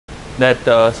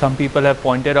that some people have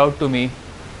pointed out to me.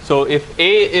 So if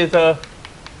A is a,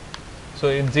 so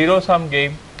in zero-sum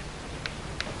game,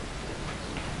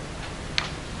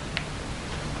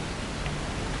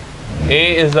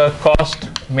 A is a cost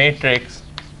matrix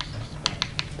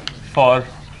for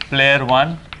player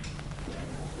 1,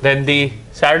 then the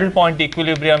saddle point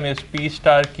equilibrium is P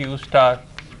star Q star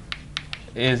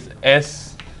is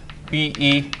S P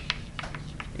E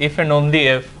if and only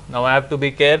if, now I have to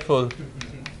be careful,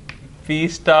 P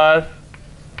star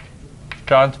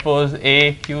transpose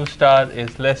A Q star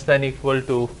is less than equal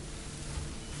to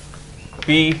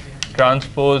P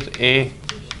transpose A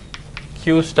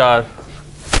Q star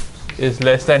is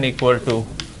less than equal to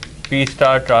P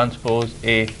star transpose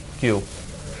A Q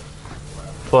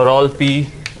for all P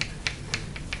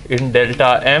in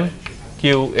delta M,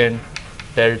 Q in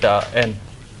delta N.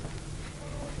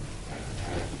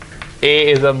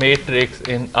 A is a matrix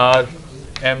in R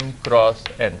M cross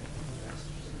N.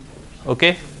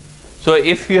 Okay? So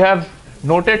if you have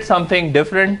noted something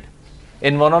different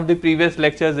in one of the previous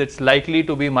lectures, it's likely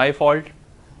to be my fault,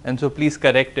 and so please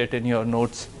correct it in your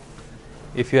notes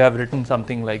if you have written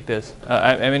something like this.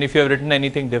 I mean, if you have written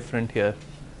anything different here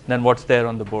than what's there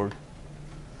on the board.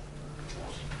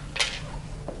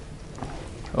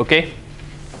 Okay?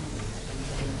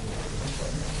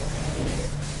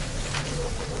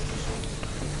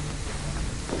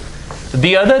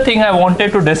 The other thing I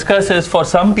wanted to discuss is, for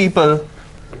some people,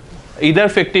 either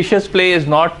fictitious play is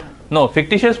not, no,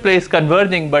 fictitious play is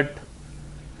converging, but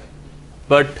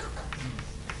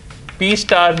P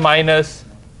star minus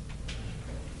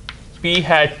P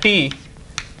hat T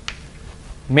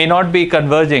may not be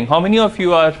converging. How many of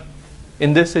you are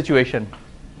in this situation?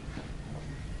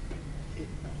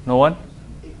 No one?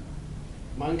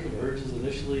 Mine converges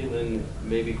initially and then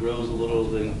maybe grows a little,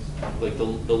 then like the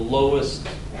lowest,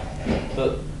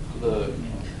 the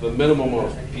minimum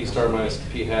of P star minus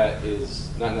P hat is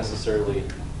not necessarily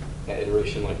at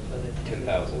iteration like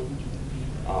 10,000.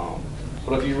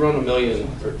 But if you run a million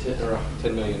or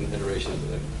 10 million iterations,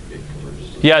 then it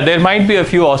converges. Yeah, there might be a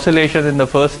few oscillations in the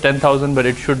first 10,000, but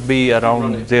it should be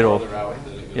around 0.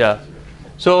 Yeah.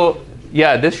 So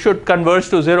yeah, this should converge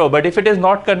to 0, but if it is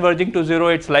not converging to 0,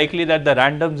 it's likely that the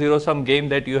random zero-sum game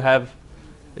that you have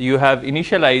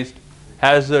initialized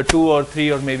has 2 or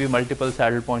 3 or maybe multiple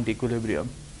saddle point equilibrium.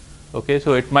 Okay,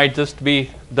 so it might just be,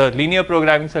 the linear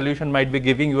programming solution might be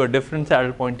giving you a different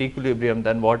saddle point equilibrium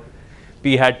than what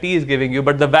P hat T is giving you,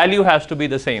 but the value has to be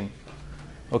the same.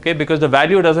 Okay, because the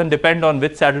value doesn't depend on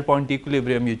which saddle point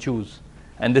equilibrium you choose,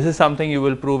 and this is something you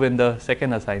will prove in the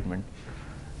second assignment.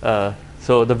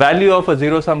 So the value of a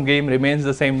zero-sum game remains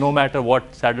the same no matter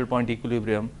what saddle point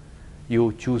equilibrium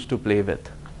you choose to play with.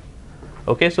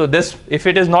 Okay, so this, if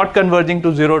it is not converging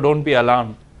to 0, don't be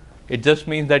alarmed. It just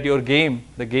means that your game,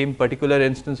 the game, particular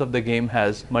instance of the game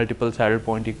has multiple saddle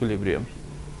point equilibrium.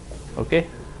 Okay.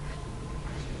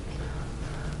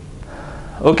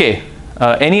 Okay.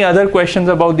 Any other questions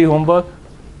about the homework?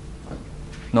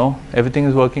 No? Everything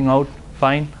is working out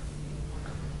fine?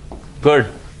 Good.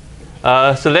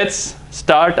 So let's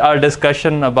start our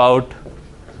discussion about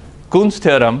Kuhn's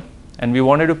theorem, and we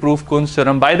wanted to prove Kuhn's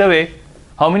theorem. By the way,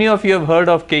 how many of you have heard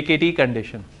of KKT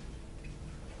condition?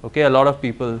 Okay, a lot of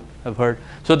people have heard.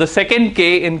 So the second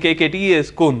K in KKT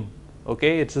is Kuhn.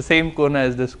 Okay, it's the same Kuhn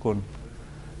as this Kuhn.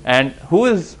 And who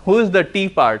is the T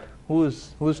part?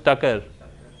 Who's Tucker?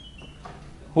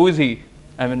 Who is he?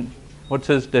 I mean, what's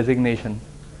his designation?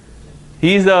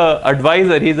 He's a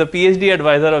advisor. He's a PhD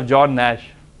advisor of John Nash.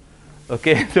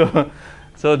 Okay,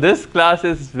 so this class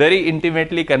is very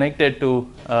intimately connected to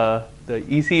the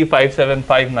ECE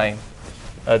 5759,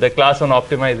 the class on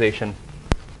optimization.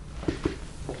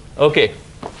 Okay.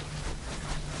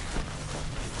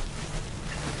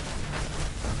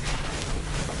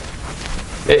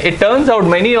 It turns out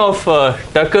many of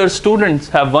Tucker's students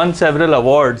have won several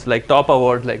awards, like top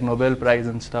awards, like Nobel Prize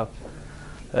and stuff,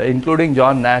 including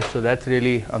John Nash. So that's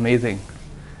really amazing.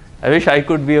 I wish I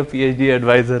could be a PhD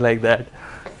advisor like that.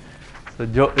 So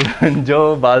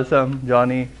Joe, Balsam,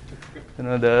 Johnny, you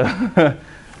know the.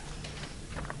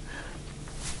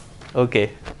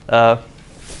 Okay.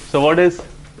 So what is?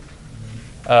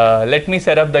 Let me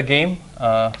set up the game.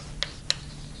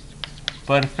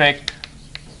 Perfect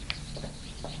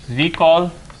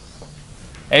recall.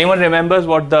 Anyone remembers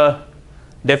what the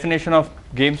definition of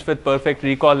games with perfect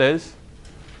recall is?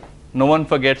 No one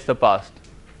forgets the past.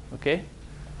 Okay.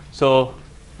 So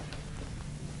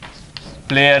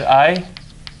player I.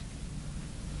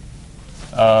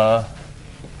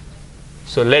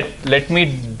 So let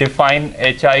me define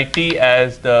HIT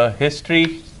as the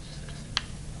history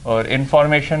or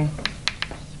information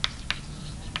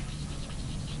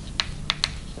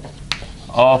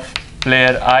of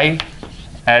player I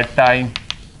at time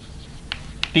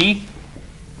t,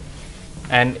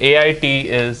 and AIT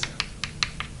is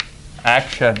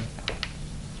action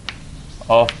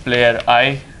of player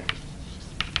I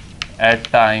at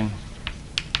time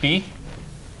t.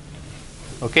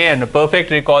 Okay, and a perfect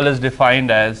recall is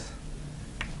defined as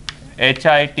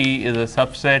HIT is a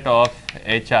subset of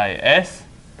HIS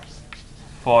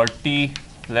for t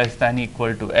less than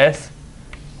equal to S,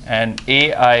 and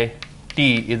AIT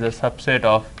is a subset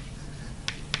of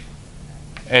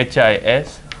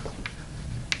HIS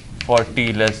for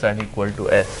t less than equal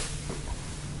to S.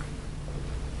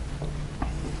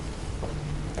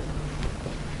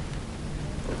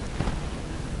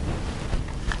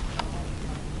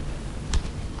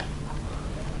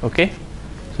 Okay,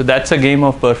 so that's a game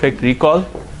of perfect recall,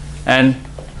 and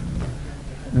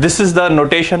this is the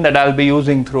notation that I'll be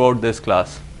using throughout this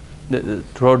class,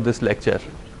 throughout this lecture.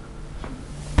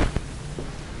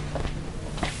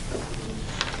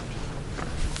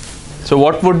 So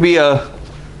what would be a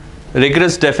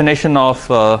rigorous definition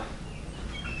of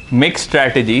mixed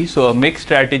strategy? So a mixed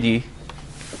strategy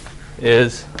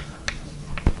is,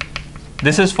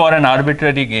 this is for an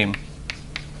arbitrary game.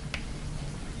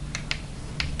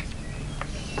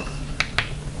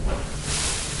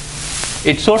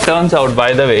 It so turns out,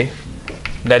 by the way,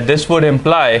 that this would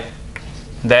imply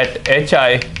that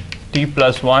HIT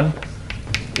plus 1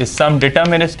 is some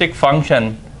deterministic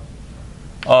function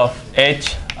of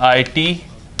HIT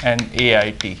and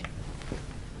AIT.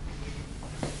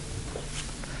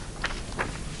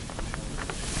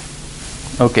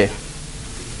 Okay.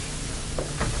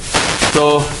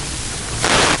 So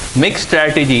mixed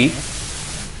strategy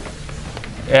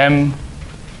M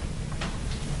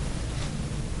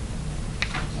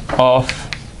of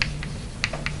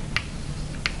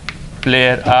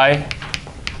player I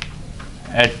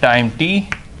at time t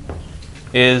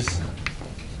is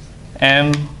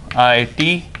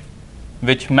MIT,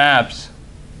 which maps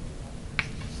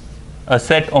a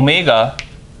set omega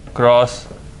across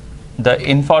the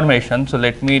information. So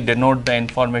let me denote the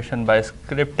information by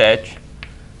script H,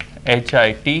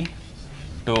 HIT,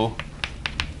 to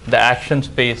the action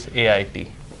space AIT.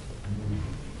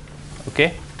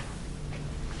 Okay.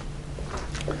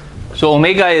 So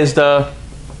omega is the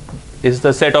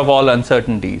set of all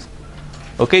uncertainties.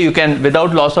 Okay, you can,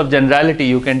 without loss of generality,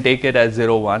 you can take it as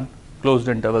 0, 1, closed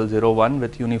interval 0, 1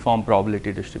 with uniform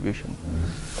probability distribution.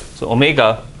 So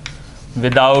omega,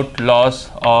 without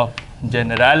loss of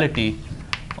generality,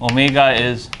 omega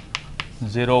is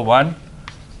 0, 1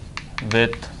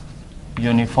 with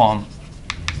uniform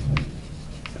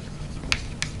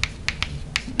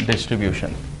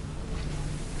distribution.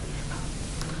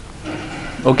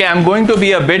 Okay, I'm going to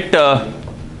be a bit,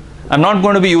 I'm not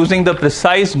going to be using the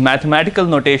precise mathematical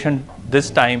notation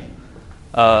this time,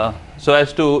 so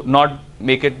as to not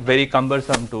make it very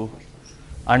cumbersome to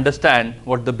understand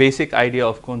what the basic idea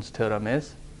of Kuhn's theorem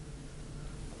is.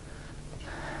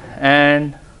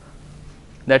 And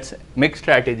that's mixed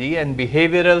strategy. And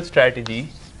behavioral strategy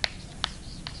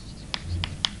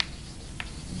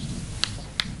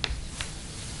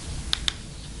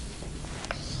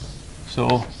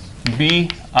so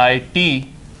BIT,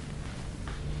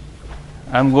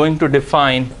 I'm going to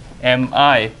define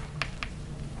MI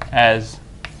as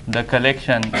the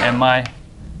collection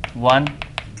MI1,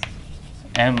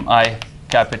 MI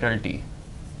capital T.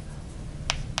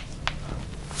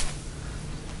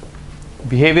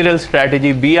 Behavioral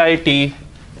strategy BIT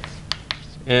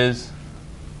is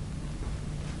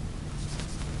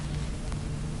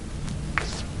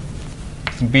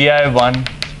BI1,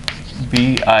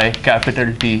 BI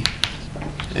capital T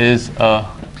is a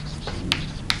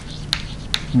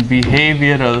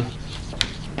behavioral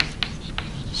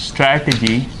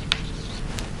strategy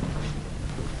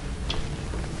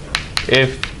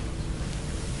if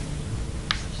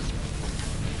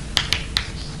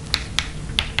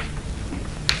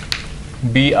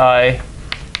BI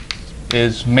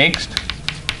is mixed,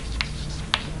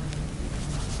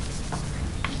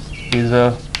 is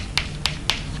a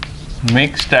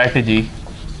mixed strategy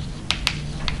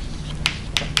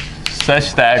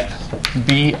such that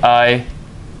BIT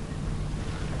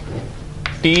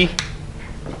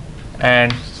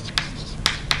and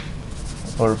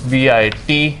or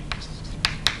BIT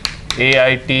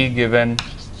AIT given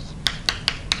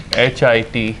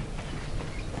HIT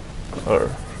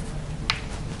or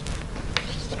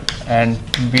and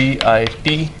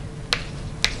BIT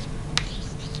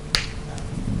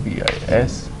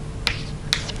BIS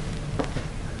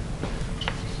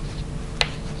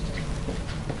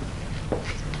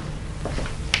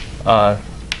are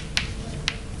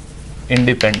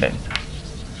independent.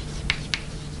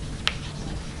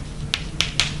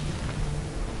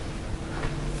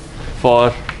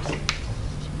 for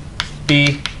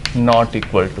P not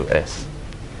equal to S.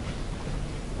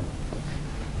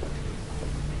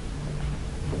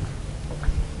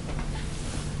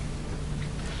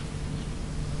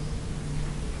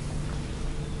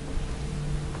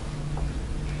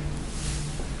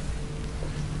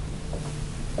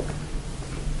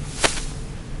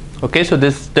 Okay, so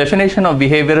this definition of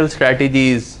behavioral strategy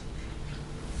is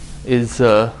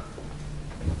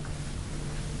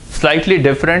slightly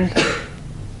different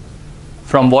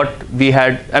from what we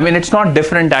had. I mean, it's not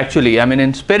different actually. I mean,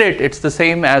 in spirit, it's the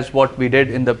same as what we did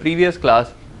in the previous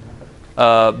class,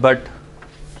 but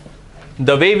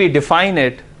the way we define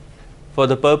it for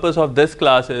the purpose of this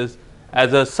class is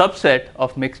as a subset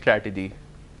of mixed strategy.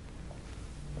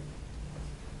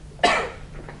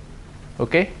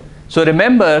 Okay. So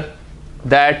remember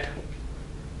that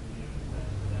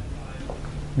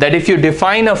if you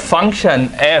define a function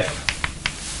f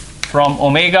from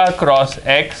omega cross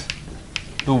x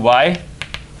to y,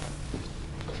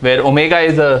 where omega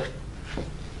is a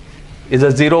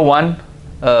 0, 1,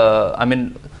 I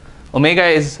mean omega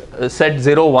is set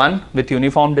 0, 1 with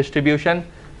uniform distribution.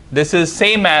 This is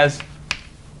same as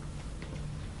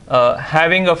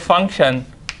having a function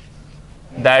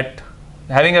that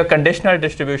having a conditional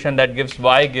distribution that gives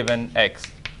y given x.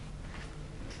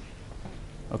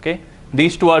 Okay,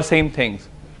 these two are same things,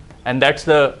 and that's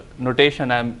the notation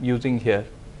I'm using here.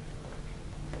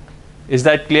 Is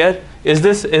that clear? Is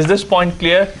this point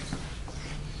clear?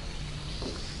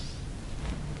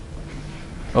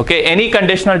 Okay, any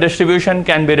conditional distribution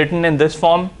can be written in this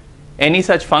form. Any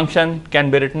such function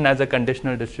can be written as a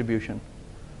conditional distribution.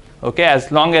 Okay,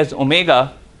 as long as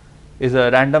omega is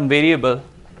a random variable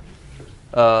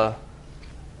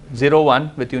 0,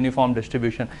 1 with uniform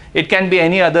distribution. It can be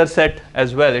any other set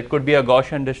as well. It could be a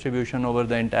Gaussian distribution over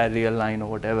the entire real line or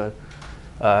whatever.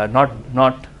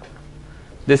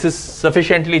 This is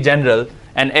sufficiently general,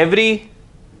 and every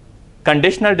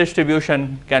conditional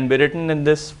distribution can be written in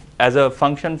this as a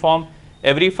function form.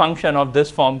 Every function of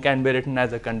this form can be written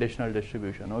as a conditional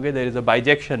distribution. Okay, there is a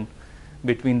bijection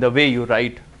between the way you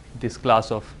write this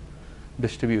class of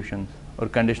distributions or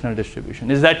conditional distribution.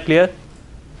 Is that clear?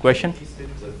 Question? Is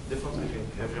it the difference between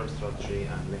behavioral strategy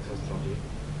and mixed strategy?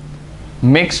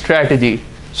 Mixed strategy.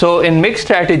 So in mixed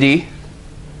strategy,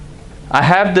 I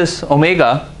have this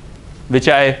omega, which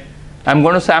I'm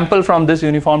going to sample from this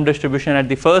uniform distribution at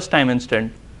the first time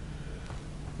instant,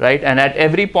 right? And at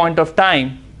every point of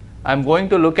time, I'm going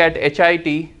to look at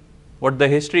HIT, what the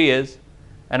history is,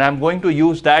 and I'm going to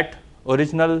use that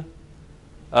original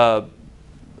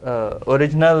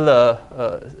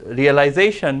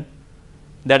realization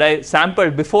that I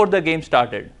sampled before the game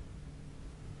started.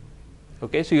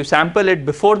 Okay, so you sample it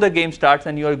before the game starts,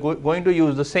 and you are going to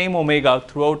use the same omega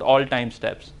throughout all time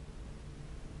steps.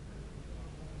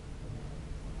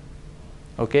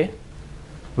 Okay,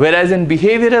 whereas in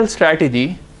behavioral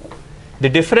strategy, the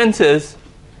difference is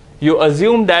you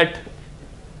assume that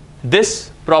this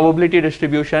probability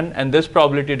distribution and this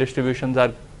probability distributions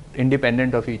are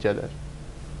independent of each other.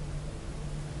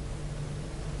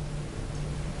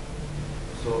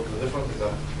 So the difference is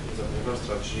that in the behavioral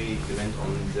strategy depends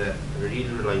on the real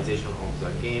realization of the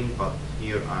game, but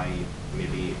here I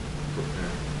maybe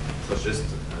suggest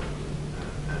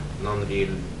non-real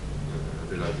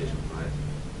realization, right?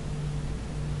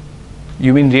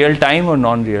 You mean real time or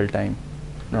non-real time?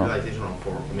 No. Realization of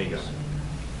for omega.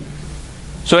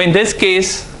 So in this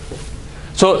case,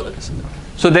 so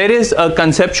there is a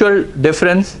conceptual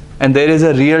difference and there is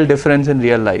a real difference in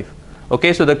real life.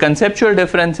 Okay, so the conceptual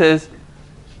difference is,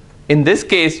 in this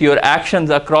case, your actions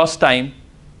across time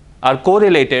are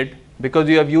correlated because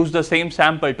you have used the same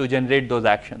sample to generate those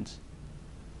actions.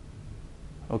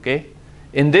 Okay,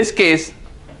 in this case,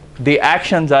 the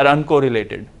actions are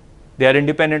uncorrelated. They are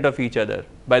independent of each other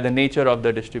by the nature of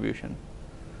the distribution.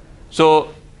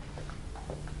 So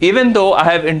even though I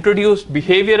have introduced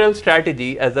behavioral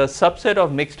strategy as a subset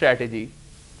of mixed strategy,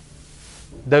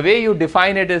 the way you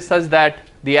define it is such that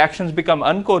the actions become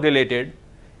uncorrelated,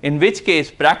 in which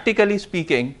case, practically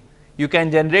speaking, you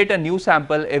can generate a new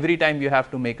sample every time you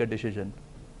have to make a decision.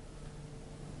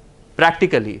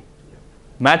 Practically.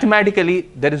 Mathematically,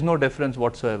 there is no difference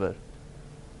whatsoever,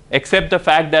 except the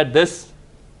fact that this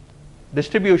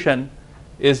distribution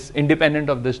is independent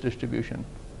of this distribution.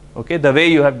 Okay, the way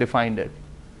you have defined it.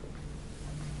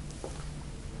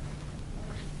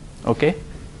 Okay.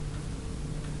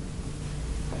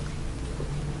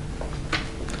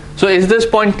 So is this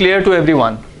point clear to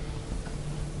everyone?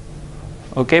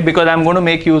 Okay, because I'm going to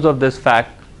make use of this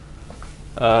fact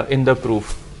in the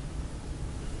proof.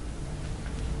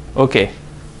 Okay.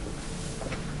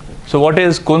 So what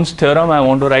is Kuhn's theorem? I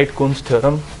want to write Kuhn's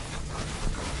theorem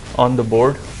on the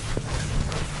board.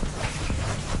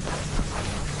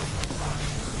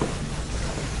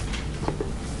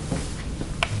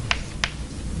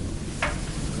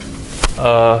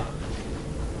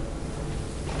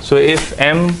 So if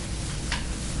M,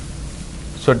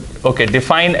 so okay,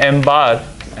 define M bar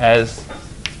as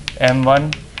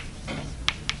M1,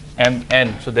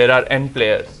 Mn. So there are n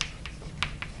players.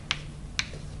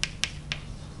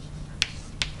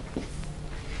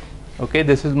 Okay,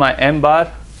 this is my M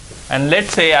bar, and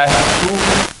let's say I have two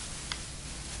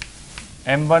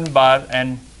M1 bar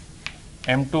and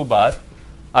M2 bar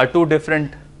are two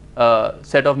different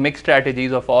set of mixed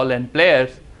strategies of all n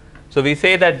players. So we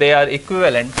say that they are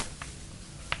equivalent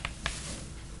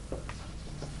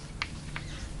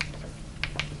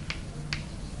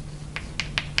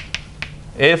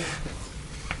if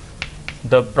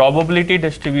the probability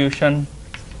distribution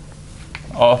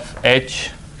of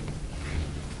H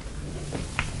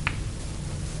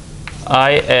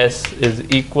IS is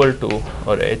equal to,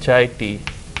 or HIT,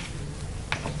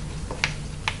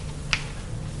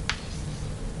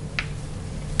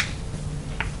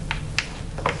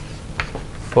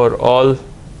 for all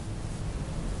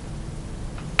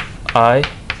I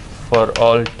for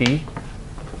all T.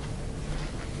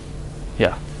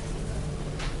 Yeah.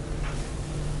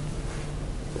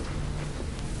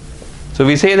 So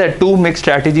we say that two mixed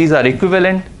strategies are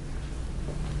equivalent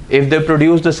if they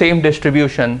produce the same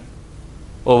distribution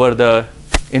over the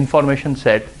information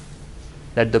set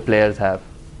that the players have.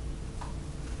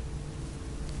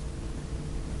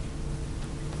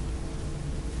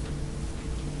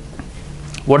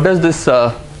 What does this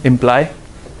imply?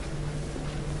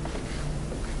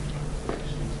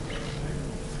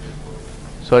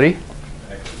 Sorry?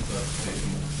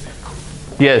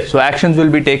 Yes, so actions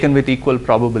will be taken with equal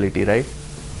probability, right?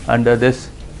 Under this,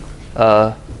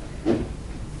 well,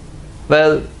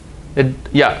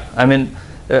 yeah, I mean,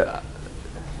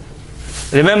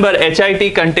 remember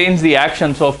HIT contains the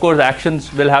action, so of course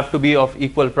actions will have to be of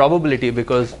equal probability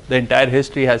because the entire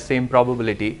history has same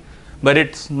probability, but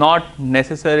it's not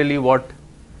necessarily what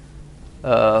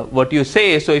you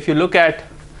say. So if you look at,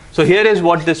 so here is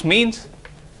what this means.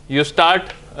 You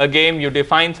start a game, you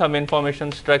define some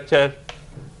information structure,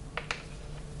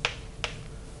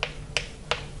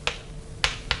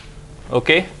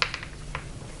 okay,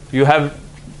 you have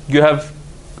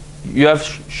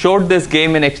showed this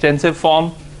game in extensive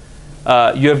form.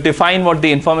 You have defined what the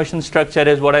information structure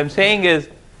is. What I'm saying is,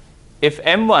 if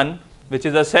M1, which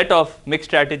is a set of mixed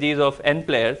strategies of n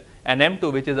players, and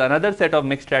M2, which is another set of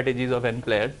mixed strategies of n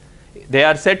players, they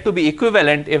are said to be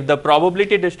equivalent if the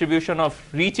probability distribution of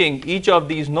reaching each of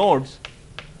these nodes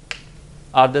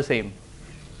are the same.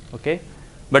 Okay,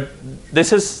 but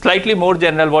this is slightly more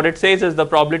general. What it says is the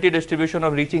probability distribution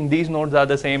of reaching these nodes are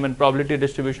the same, and probability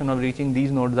distribution of reaching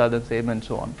these nodes are the same, and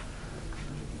so on.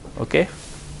 Okay,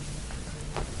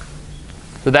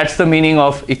 so that's the meaning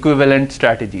of equivalent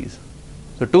strategies.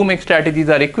 So two mixed strategies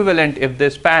are equivalent if they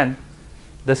span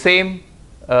the same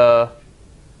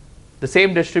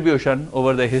distribution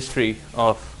over the history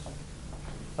of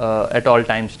at all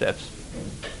time steps.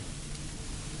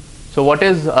 So what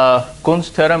is Kuhn's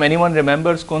theorem? Anyone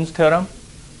remembers Kuhn's theorem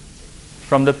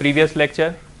from the previous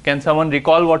lecture? Can someone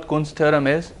recall what Kuhn's theorem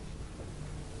is?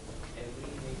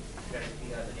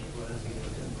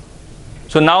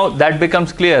 So now that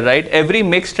becomes clear, right? Every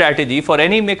mixed strategy, for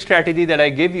any mixed strategy that I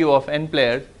give you of n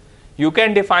players, you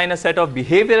can define a set of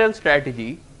behavioral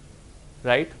strategy,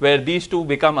 right, where these two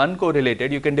become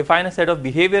uncorrelated. You can define a set of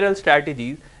behavioral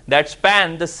strategies that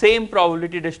span the same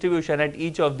probability distribution at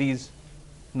each of these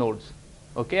nodes,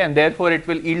 okay, and therefore it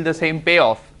will yield the same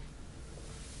payoff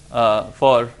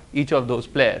for each of those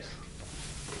players.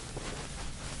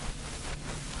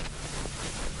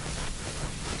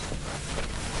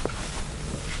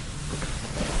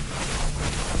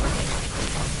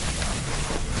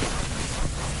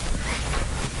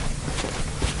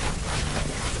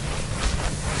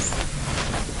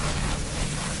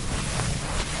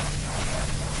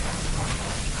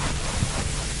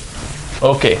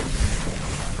 Okay.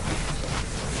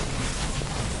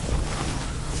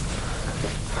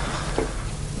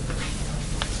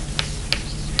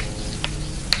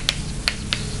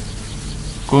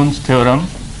 Kuhn's theorem,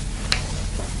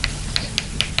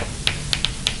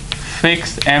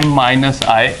 fix m minus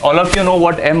I. All of you know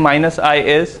what m minus I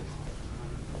is?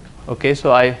 Okay,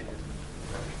 so I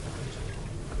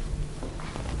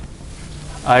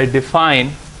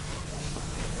define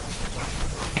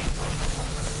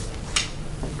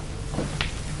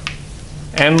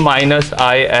m minus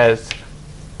I as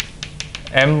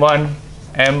m1,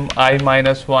 m I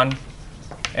minus 1,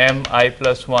 m I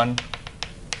plus 1,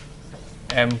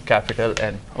 m capital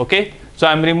N. Okay, so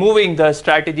I'm removing the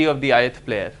strategy of the ith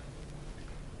player.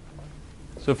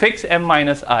 So fix m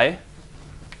minus I.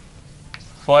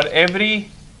 For every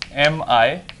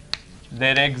mi,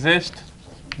 there exists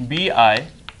bi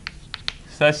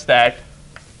such that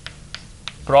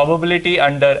probability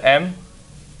under m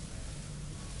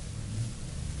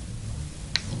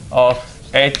of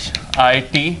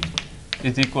HIT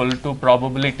is equal to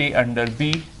probability under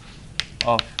B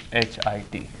of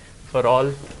HIT for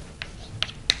all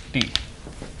t.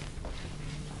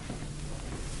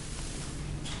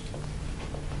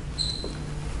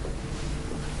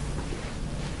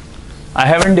 I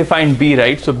haven't defined B,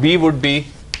 right? So B would be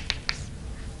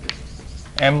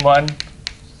M1,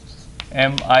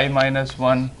 Mi minus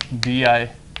 1, Bi,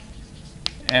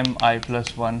 Mi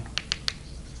plus 1,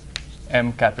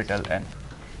 M capital N.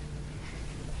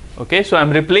 Okay, so I'm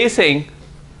replacing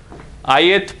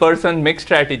ith person mixed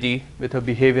strategy with a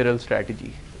behavioral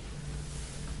strategy.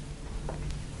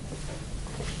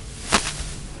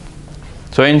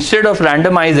 So instead of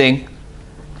randomizing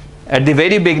at the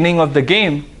very beginning of the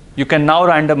game, you can now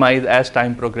randomize as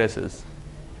time progresses.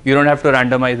 You don't have to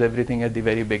randomize everything at the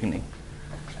very beginning.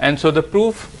 And so the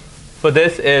proof for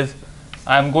this is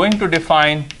I'm going to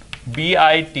define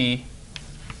BIT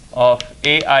of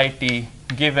AIT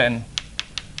given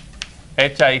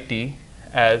HIT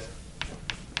as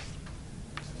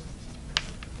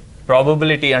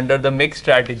probability under the mixed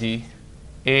strategy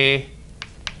AIT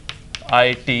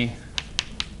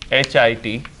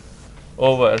HIT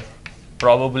over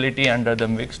probability under the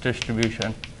mixed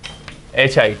distribution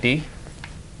HIT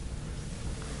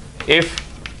if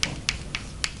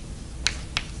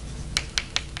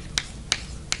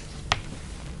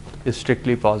is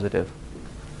strictly positive.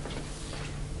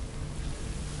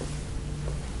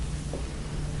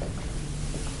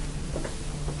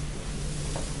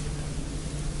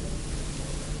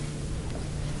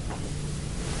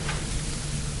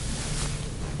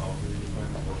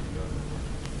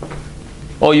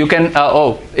 Oh, you can,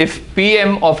 if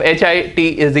PM of HIT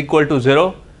is equal to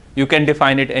 0, you can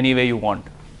define it any way you want.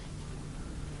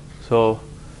 So,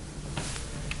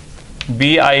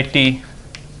 BIT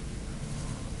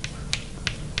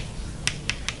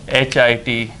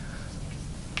HIT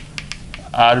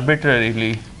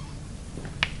arbitrarily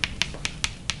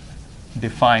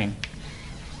defined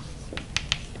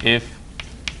if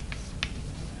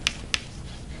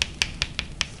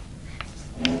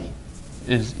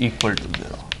is equal to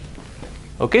 0.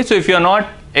 Okay, so if you're not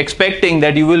expecting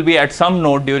that you will be at some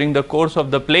node during the course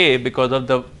of the play because of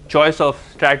the choice of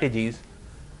strategies,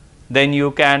 then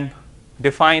you can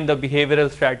define the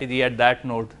behavioral strategy at that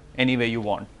node any way you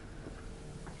want.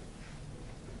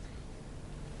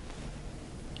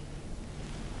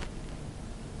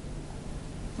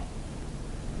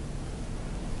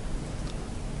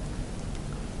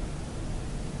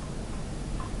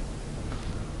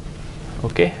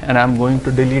 Okay, and I'm going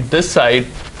to delete this side.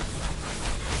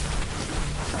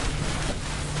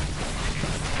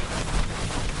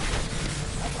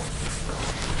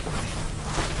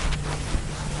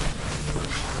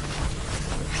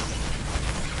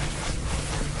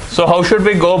 So how should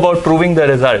we go about proving the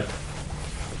result?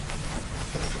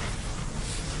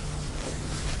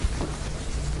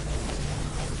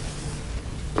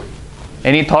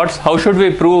 Any thoughts? How should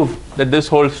we prove that this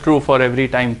holds true for every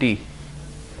time t?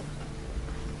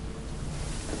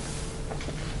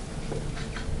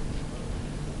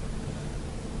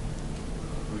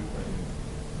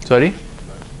 Sorry?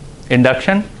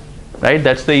 Induction, right?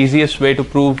 That's the easiest way to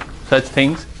prove such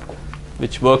things,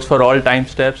 which works for all time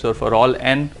steps or for all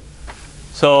n.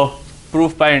 So,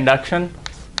 proof by induction.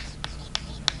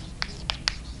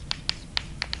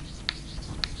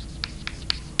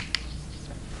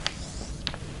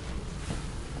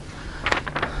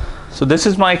 So, this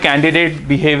is my candidate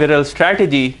behavioral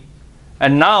strategy.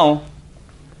 And now,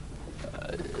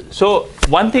 so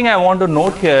one thing I want to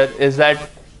note here is that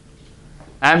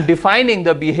I am defining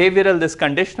the behavioral, this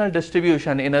conditional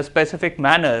distribution in a specific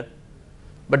manner,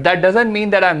 but that doesn't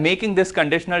mean that I'm making this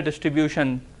conditional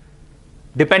distribution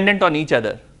dependent on each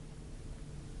other.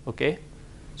 Okay?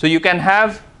 So you can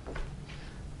have,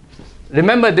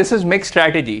 remember this is mixed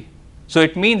strategy. So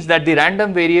it means that the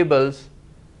random variables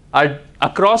are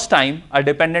across time are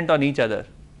dependent on each other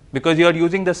because you are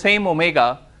using the same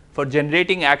omega for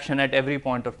generating action at every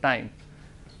point of time.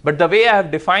 But the way I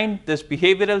have defined this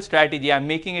behavioral strategy, I'm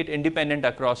making it independent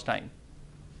across time.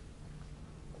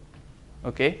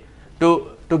 Okay?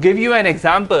 To give you an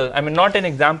example, I mean not an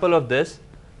example of this,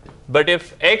 but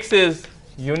if x is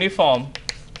uniform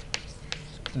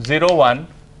 0 1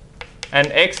 and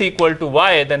x equal to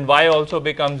y, then y also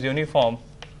becomes uniform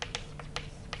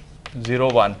 0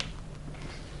 1,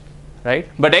 right?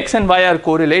 But x and y are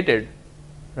correlated,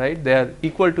 right? They are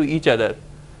equal to each other.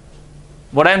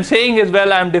 What I am saying is,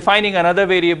 well, I am defining another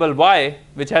variable y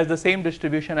which has the same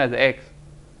distribution as x,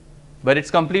 but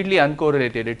it's completely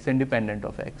uncorrelated, it's independent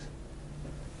of x.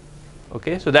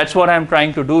 Okay, so that's what I'm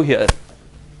trying to do here.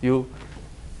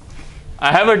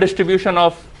 I have a distribution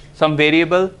of some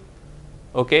variable,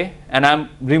 okay, and I'm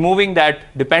removing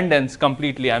that dependence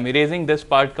completely. I'm erasing this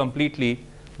part completely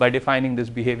by defining this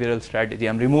behavioral strategy.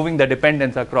 I'm removing the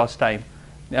dependence across time.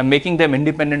 I'm making them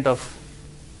independent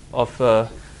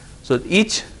so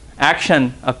each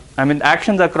action,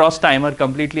 actions across time are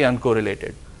completely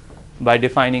uncorrelated by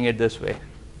defining it this way.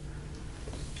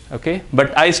 Okay,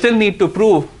 but I still need to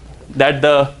prove that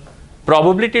the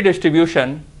probability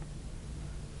distribution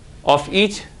of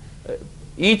each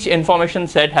information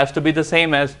set has to be the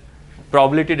same as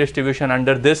probability distribution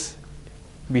under this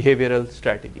behavioral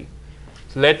strategy.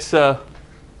 So let's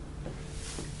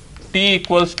t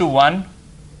equals to 1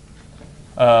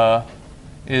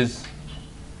 is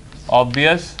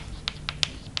obvious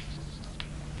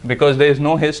because there is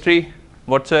no history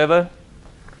whatsoever.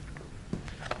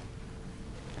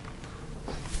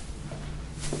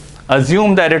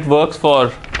 Assume that it works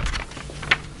for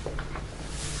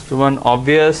one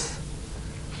obvious.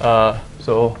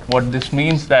 So what this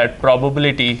means that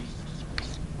probability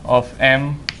of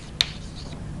m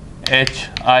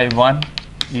hi1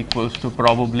 equals to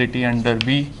probability under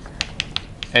b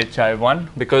hi1,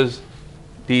 because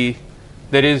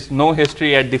there is no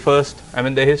history at the first.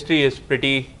 The history is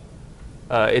pretty.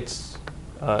 It's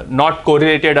not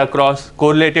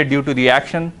correlated due to the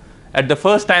action. At the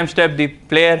first time step, the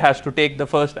player has to take the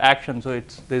first action, so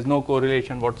there's no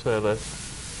correlation whatsoever.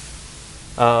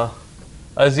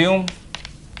 Assume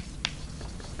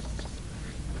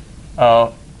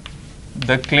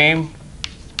the claim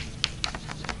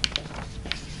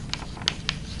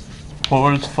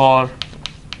holds for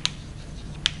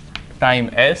time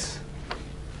s.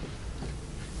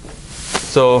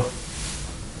 So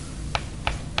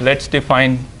let's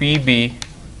define PB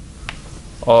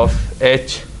of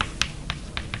h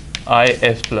I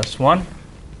s plus 1.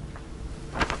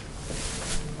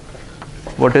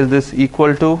 What is this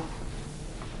equal to?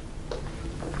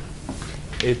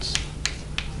 It's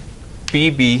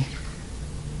PB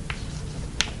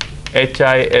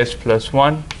HIS plus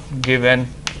 1 given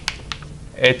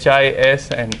HIS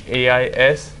and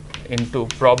AIS into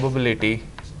probability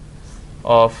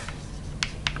of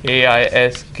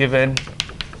AIS given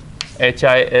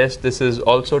HIS. This is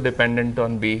also dependent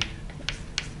on B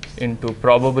into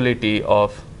probability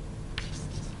of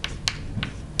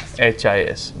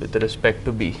HIS with respect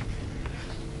to B.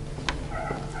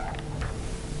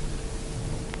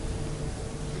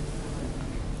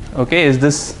 Okay, is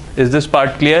this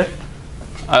part clear?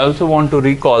 I also want to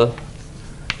recall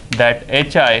that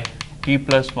HI t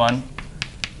plus 1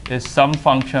 is some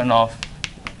function of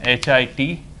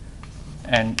HIT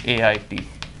and AIT.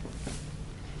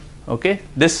 Okay,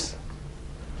 this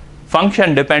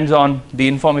function depends on the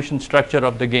information structure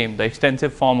of the game, the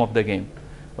extensive form of the game.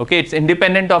 Okay, it's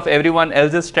independent of everyone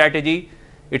else's strategy.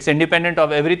 It's independent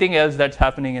of everything else that's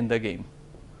happening in the game.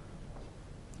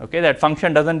 Okay, that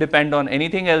function doesn't depend on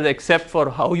anything else except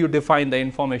for how you define the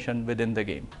information within the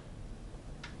game.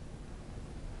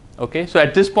 Okay, so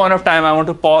at this point of time, I want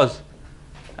to pause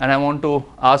and I want to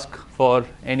ask for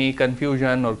any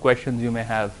confusion or questions you may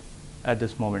have at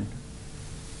this moment.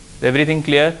 Is everything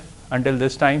clear until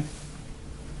this time?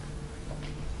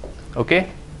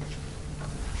 Okay.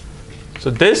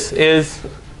 So this is,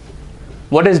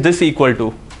 what is this equal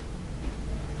to?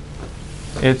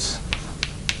 It's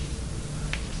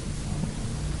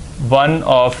 1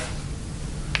 of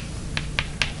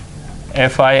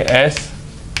FIS,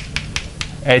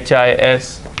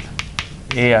 HIS,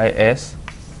 AIS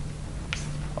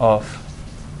of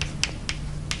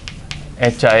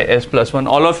HIS plus 1.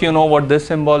 All of you know what this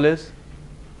symbol is,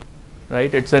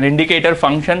 right? It's an indicator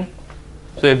function.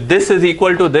 So if this is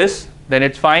equal to this, then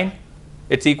it's fine.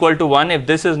 It's equal to 1. If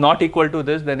this is not equal to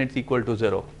this, then it's equal to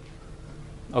 0.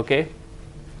 Okay.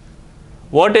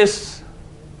 What is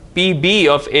PB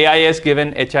of AIS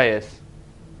given HIS?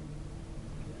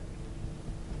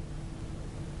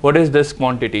 What is this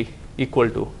quantity equal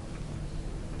to?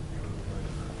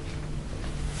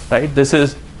 Right, this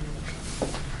is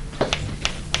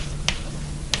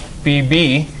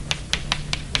PB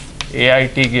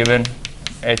AIT given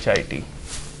HIT.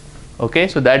 Okay,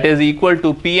 so that is equal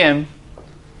to PM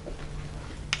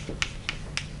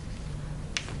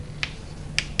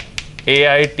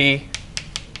AIT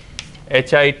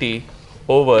HIT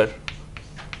over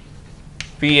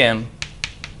PM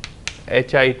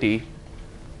HIT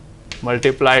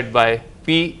multiplied by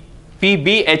PB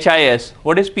HIS.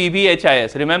 What is PB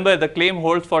HIS? Remember, the claim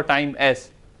holds for time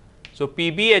S. So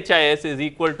PB HIS is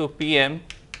equal to PM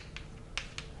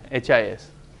HIS.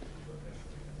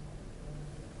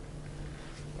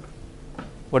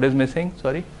 What is missing?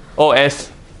 Sorry. Oh,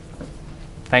 S.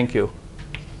 Thank you.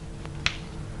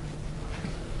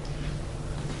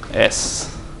 S.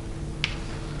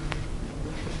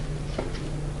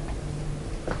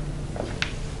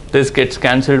 This gets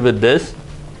cancelled with this,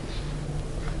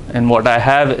 and what I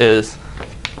have is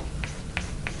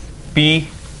P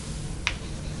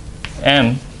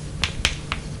M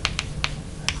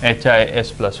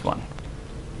HIS plus 1.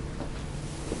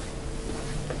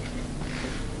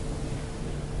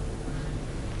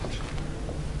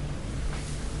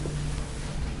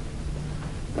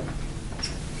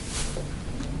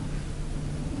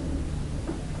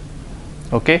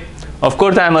 Okay. Of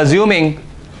course, I am assuming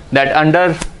that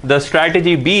under the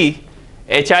strategy B,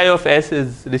 HI of S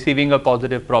is receiving a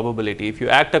positive probability. If you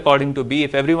act according to B,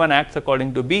 if everyone acts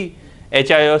according to B,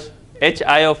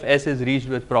 HI of S is reached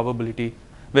with probability,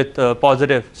 with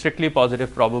positive, strictly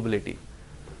positive probability.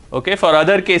 Okay. For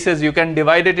other cases, you can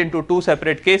divide it into two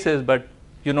separate cases, but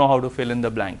you know how to fill in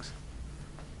the blanks.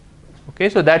 Okay.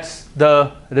 So that's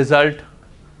the result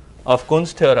of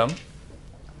Kuhn's theorem.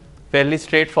 Fairly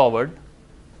straightforward,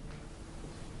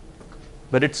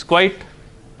 but it's quite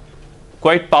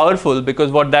powerful,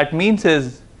 because what that means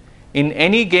is, in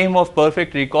any game of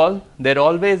perfect recall, there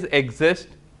always exists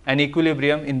an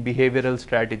equilibrium in behavioral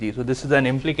strategy. So this is an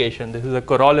implication, this is a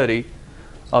corollary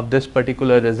of this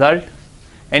particular result.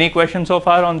 Any questions so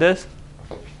far on this?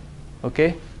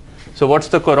 Okay. So what's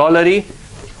the corollary?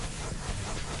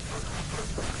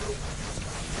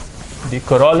 The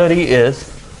corollary is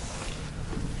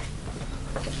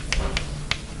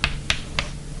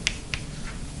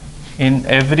in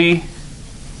every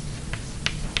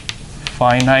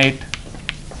finite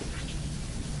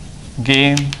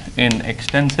game in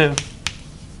extensive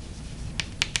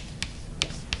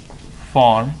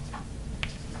form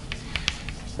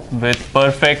with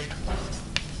perfect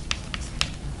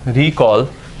recall,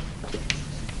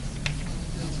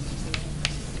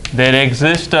 there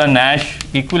exists a Nash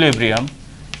equilibrium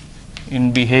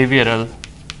in behavioral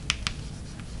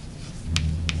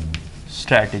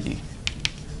strategy.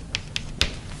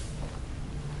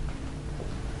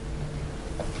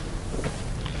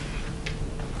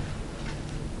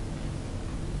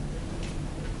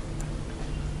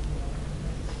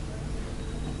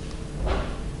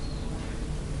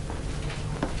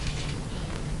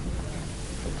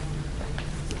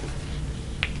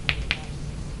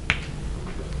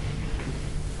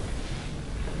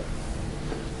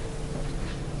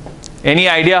 Any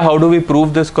idea how do we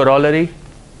prove this corollary?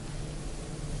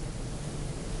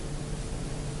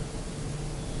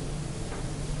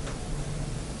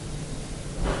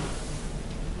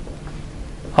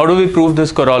 How do we prove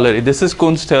this corollary? This is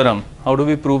Kuhn's theorem. How do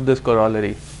we prove this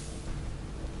corollary?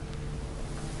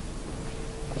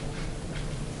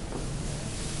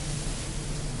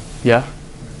 Yeah?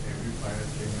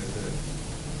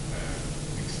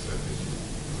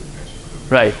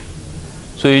 Right.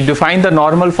 So you define the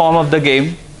normal form of the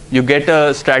game, you get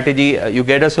a strategy, you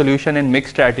get a solution in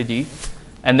mixed strategy,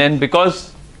 and then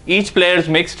because each player's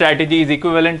mixed strategy is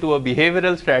equivalent to a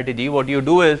behavioral strategy, what you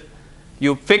do is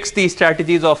you fix the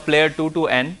strategies of player 2 to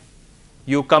n,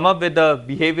 you come up with a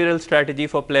behavioral strategy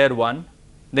for player 1,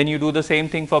 then you do the same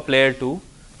thing for player 2,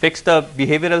 fix the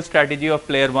behavioral strategy of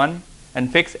player 1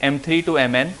 and fix M3 to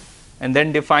Mn, and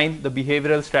then define the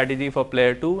behavioral strategy for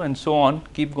player 2, and so on,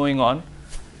 keep going on.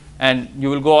 And you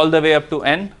will go all the way up to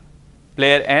n,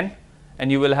 player n,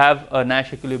 and you will have a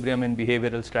Nash equilibrium in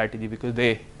behavioral strategy, because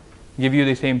they give you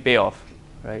the same payoff,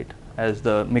 right, as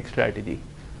the mixed strategy.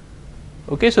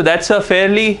 Okay, so that's a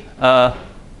fairly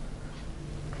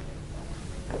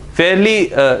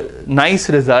nice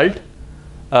result,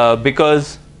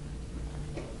 because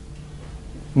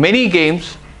many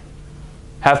games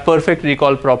have perfect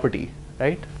recall property,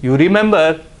 right? You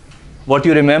remember what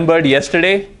you remembered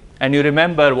yesterday, and you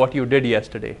remember what you did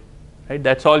yesterday, right?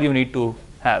 That's all you need to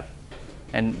have,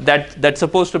 and that's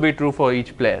supposed to be true for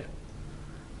each player.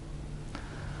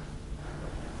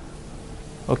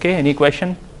 Okay, any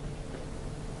question?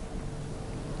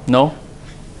 No?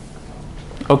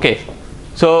 Okay,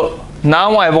 so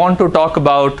now I want to talk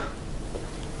about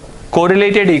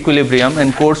correlated equilibrium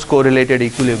and coarse correlated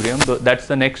equilibrium. That's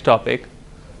the next topic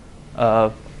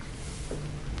that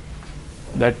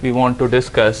we want to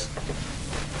discuss.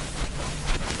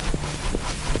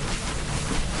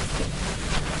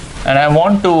 And I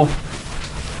want to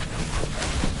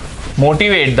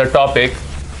motivate the topic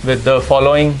with the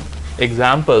following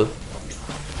example.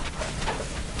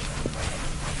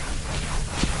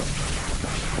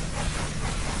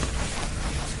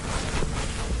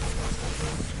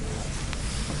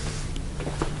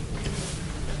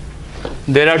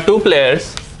 There are two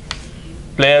players,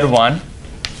 player 1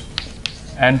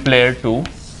 and player 2.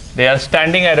 They are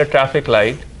standing at a traffic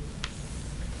light,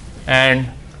 and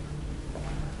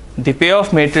the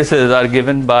payoff matrices are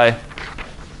given by,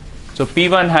 so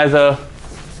P1 has a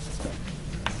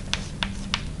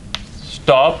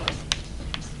stop,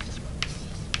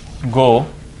 go,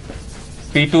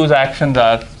 P2's actions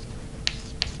are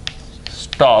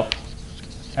stop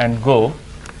and go,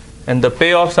 and the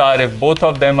payoffs are, if both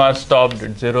of them are stopped,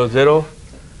 it's 0, 0.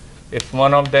 If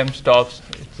one of them stops,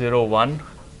 it's 0, 1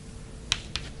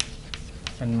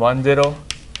 and 1, 0.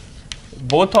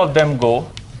 Both of them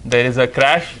go, there is a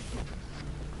crash,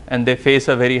 and they face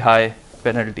a very high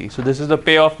penalty. So this is the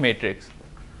payoff matrix.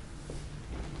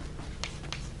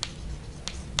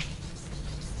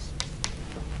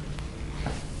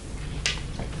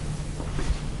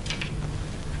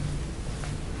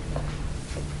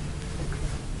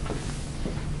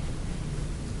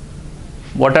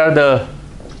 What are the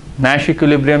Nash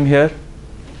equilibrium here?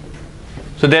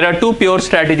 So there are two pure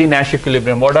strategy Nash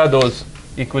equilibrium. What are those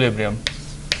equilibrium?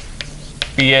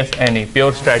 PSNE,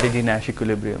 pure strategy Nash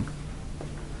equilibrium.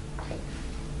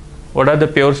 What are the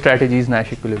pure strategies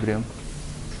Nash equilibrium?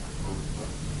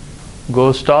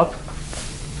 Go, stop.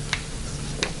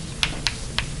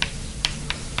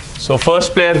 So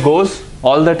first player goes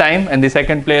all the time and the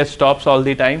second player stops all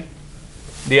the time.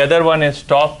 The other one is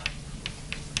stop,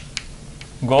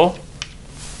 go.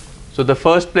 So the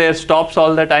first player stops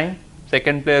all the time,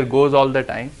 second player goes all the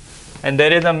time. And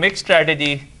there is a mixed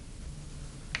strategy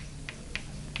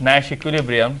Nash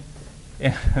equilibrium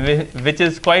which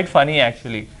is quite funny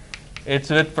actually.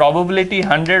 It's with probability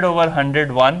 100 over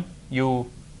 101 you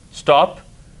stop,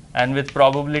 and with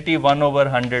probability 1 over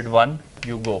 101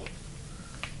 you go.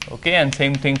 Okay, and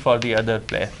same thing for the other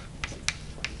player.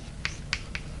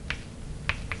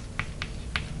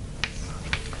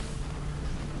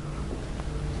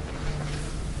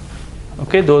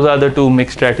 Okay, those are the two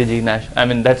mixed strategy Nash. I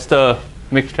mean, that's the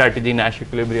mixed strategy Nash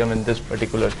equilibrium in this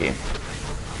particular game.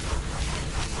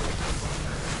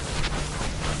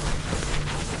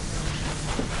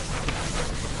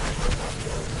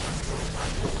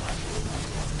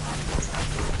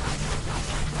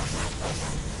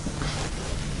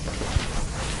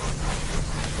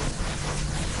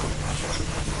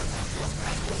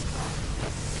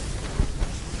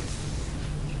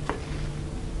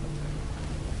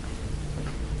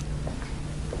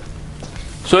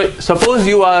 So suppose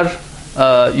you are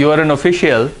an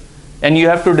official and you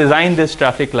have to design this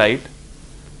traffic light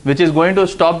which is going to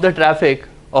stop the traffic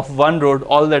of one road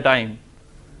all the time,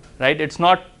 right? It's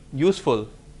not useful.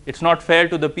 It's not fair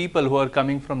to the people who are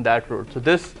coming from that road. So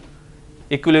this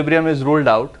equilibrium is ruled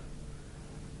out.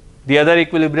 The other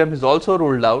equilibrium is also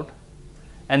ruled out,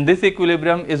 and this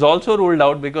equilibrium is also ruled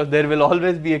out because there will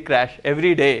always be a crash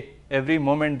every day, every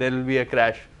moment there will be a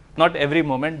crash. Not every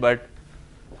moment, but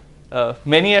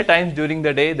many a times during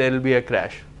the day there will be a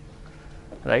crash,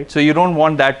 right? So you don't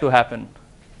want that to happen.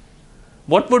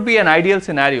 What would be an ideal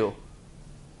scenario?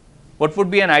 What would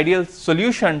be an ideal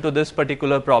solution to this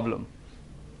particular problem?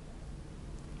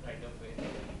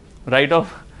 Right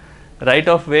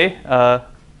of way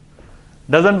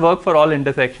doesn't work for all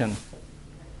intersections.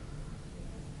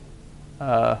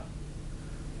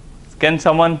 Can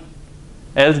someone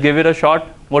else give it a shot?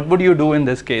 What would you do in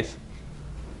this case?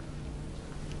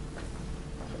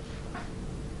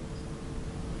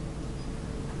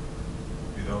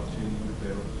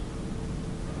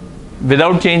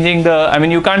 Without changing the, I mean,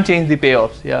 you can't change the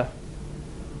payoffs. Yeah.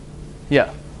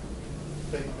 Yeah.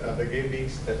 I think the game being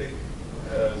static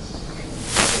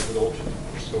is a good option.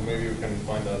 So maybe you can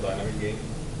find a dynamic game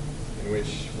in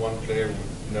which one player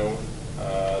would know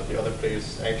the other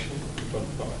player's action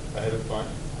ahead of time.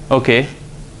 Okay.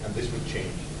 And this would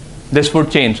change. This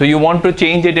would change. So you want to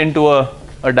change it into a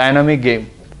dynamic game,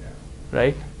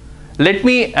 right? Let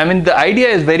me, I mean, the idea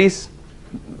is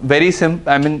very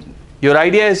simple. I mean, your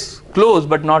idea is close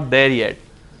but not there yet.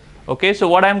 Okay, so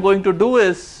what I'm going to do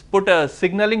is put a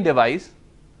signaling device,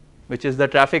 which is the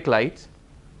traffic lights,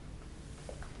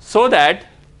 so that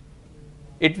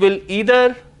it will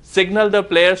either signal the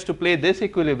players to play this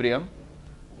equilibrium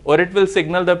or it will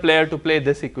signal the player to play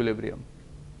this equilibrium.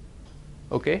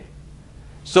 Okay,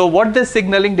 so what this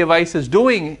signaling device is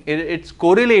doing, it's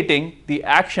correlating the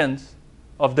actions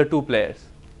of the two players.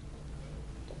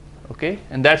 Okay,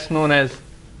 and that's known as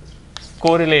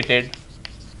correlated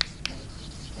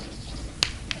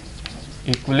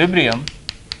equilibrium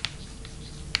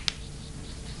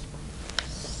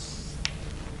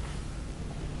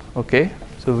okay,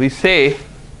 so we say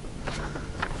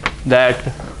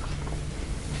that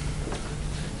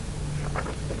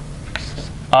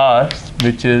R,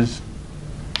 which is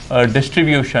a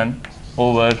distribution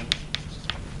over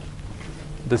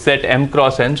the set M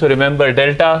cross N. So remember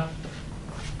delta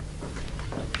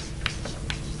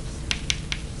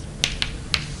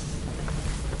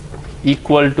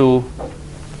equal to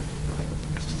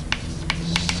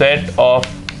set of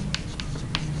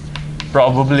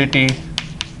probability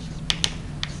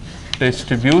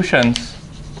distributions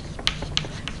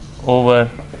over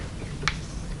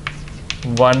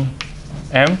 1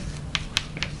 M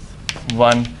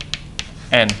 1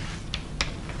 N.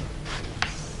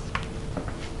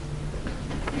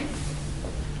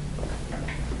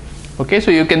 Okay,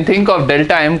 so you can think of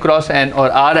delta M cross N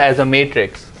or R as a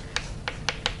matrix.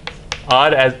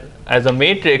 R as a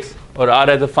matrix or R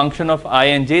as a function of I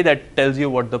and j that tells you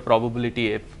what the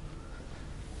probability if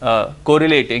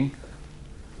correlating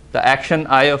the action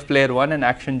I of player 1 and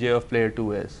action j of player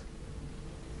 2 is.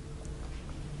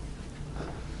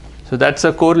 So that's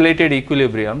a correlated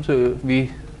equilibrium. So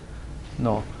we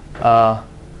know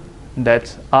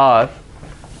that's R.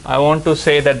 I want to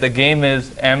say that the game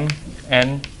is M,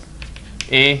 N,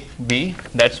 A, B.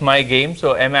 That's my game.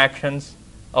 So M actions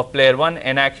of player 1,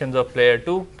 N actions of player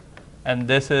 2, and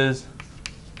this is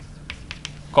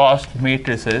cost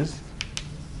matrices.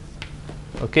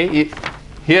 Okay,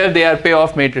 here they are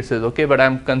payoff matrices. Okay, but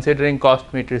I'm considering cost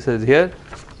matrices here.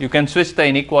 You can switch the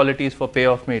inequalities for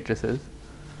payoff matrices.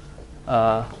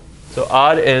 So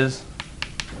R is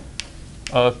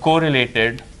a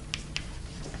correlated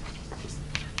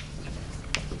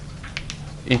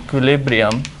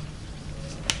equilibrium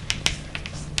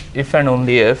if and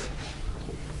only if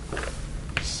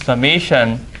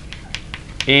summation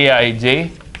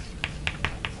Aij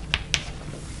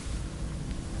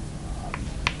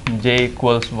j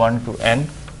equals 1 to n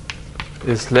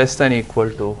is less than equal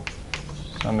to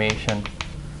summation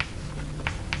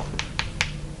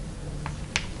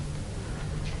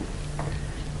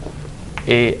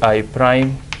Ai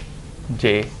prime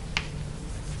j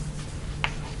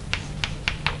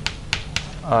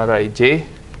Rij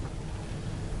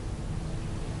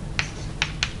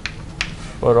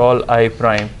for all I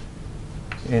prime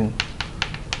in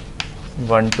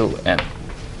 1 to n.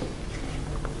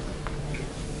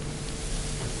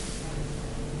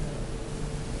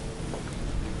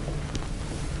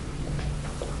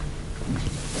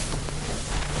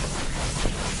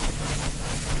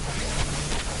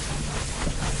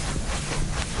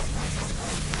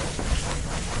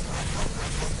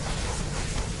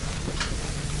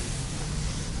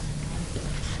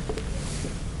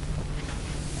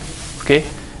 Okay,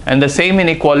 and the same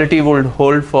inequality would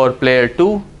hold for player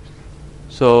 2.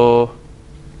 So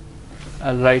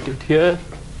I'll write it here.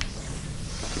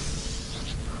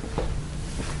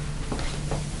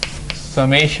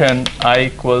 Summation I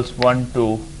equals 1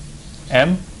 to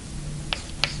m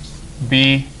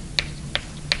b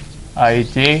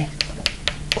ij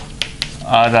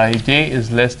rij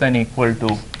is less than equal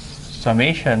to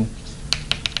summation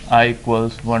I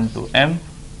equals 1 to m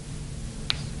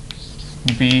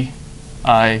b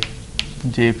I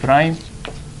j prime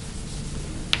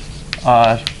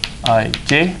r I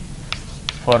j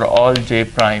for all j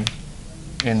prime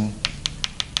in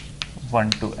 1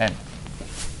 to n.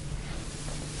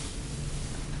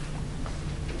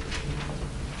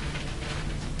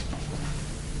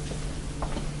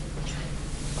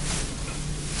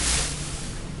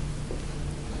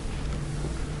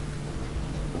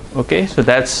 Okay, so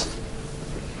that's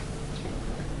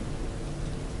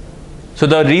so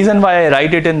the reason why I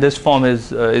write it in this form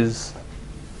is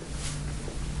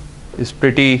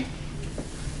pretty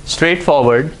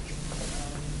straightforward.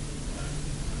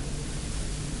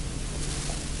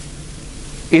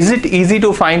 Is it easy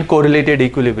to find correlated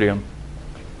equilibrium?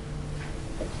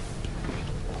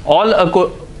 All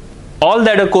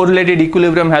that a correlated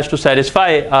equilibrium has to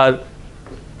satisfy are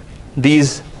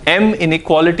these m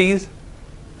inequalities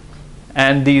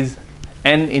and these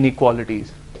n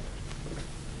inequalities.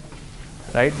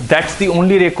 Right? That's the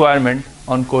only requirement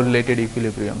on correlated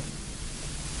equilibrium.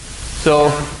 So,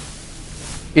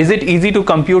 is it easy to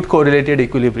compute correlated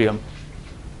equilibrium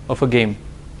of a game,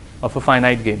 of a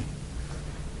finite game?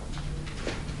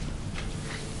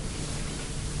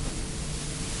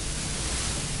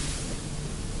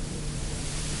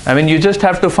 I mean, you just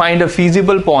have to find a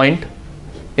feasible point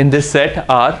in this set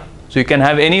R. So you can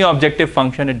have any objective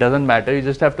function, it doesn't matter. You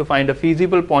just have to find a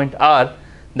feasible point R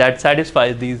that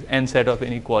satisfies these n set of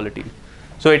inequalities.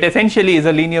 So it essentially is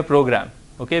a linear program,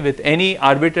 okay, with any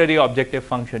arbitrary objective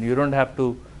function. You don't have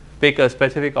to pick a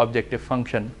specific objective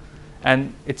function,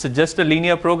 and it's just a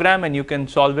linear program, and you can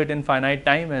solve it in finite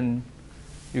time and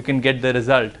you can get the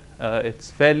result.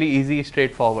 It's fairly easy,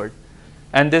 straightforward.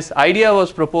 And this idea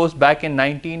was proposed back in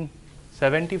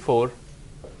 1974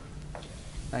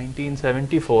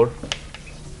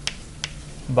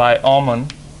 by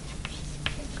Aumann,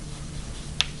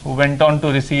 who went on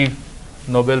to receive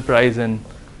Nobel Prize in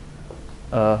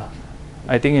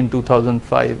I think in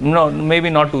 2005. No, maybe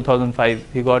not 2005.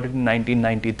 He got it in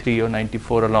 1993 or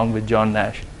 94 along with John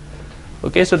Nash.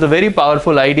 Okay, so it's a very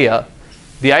powerful idea.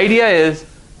 The idea is,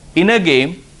 in a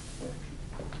game,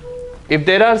 if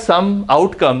there are some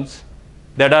outcomes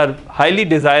that are highly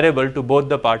desirable to both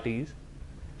the parties,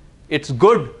 it's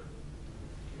good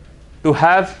to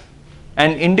have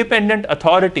an independent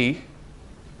authority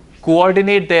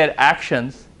coordinate their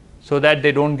actions so that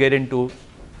they don't get into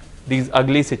these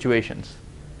ugly situations.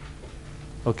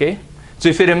 Okay? So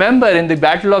if you remember in the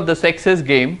Battle of the Sexes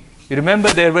game, you remember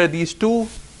there were these two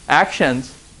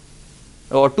actions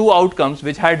or two outcomes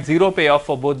which had zero payoff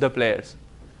for both the players,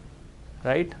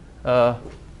 right?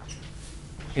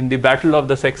 In the Battle of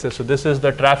the Sexes. So this is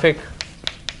the traffic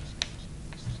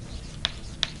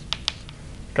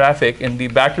in the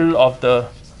Battle of the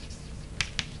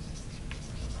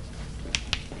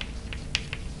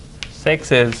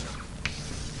Sexes.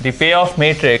 The payoff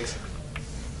matrix,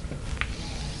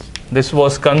 this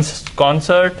was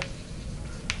concert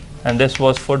and this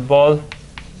was football,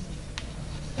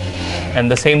 and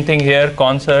the same thing here,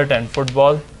 concert and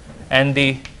football, and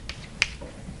the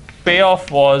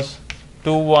payoff was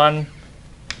 2-1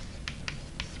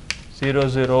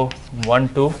 0-0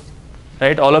 1-2,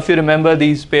 right? All of you remember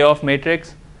these payoff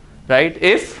matrix, right?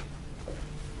 If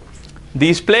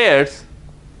these players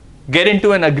get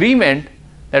into an agreement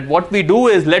that what we do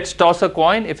is let's toss a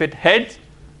coin. If it heads,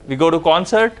 we go to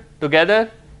concert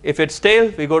together. If it's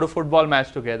tails, we go to football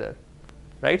match together,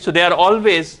 right? So they are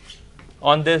always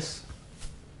on this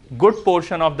good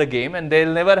portion of the game, and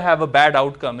they'll never have a bad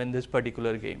outcome in this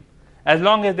particular game, as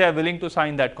long as they are willing to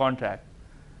sign that contract,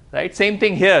 right? Same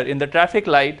thing here in the traffic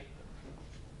light.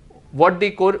 What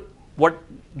the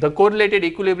correlated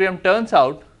equilibrium turns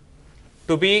out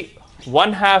to be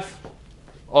 1/2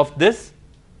 of this.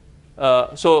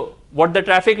 So what the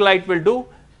traffic light will do,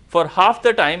 for half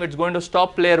the time it's going to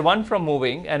stop player 1 from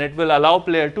moving and it will allow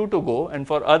player 2 to go, and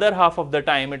for other half of the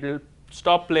time it will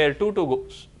stop player 2 to go.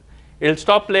 It will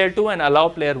stop player 2 and allow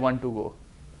player 1 to go.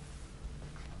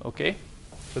 Okay,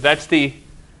 so that's the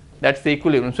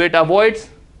equilibrium. So it avoids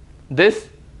this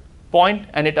point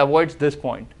and it avoids this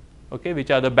point, okay,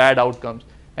 which are the bad outcomes,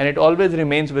 and it always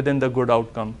remains within the good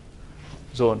outcome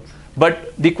zone.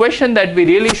 But the question that we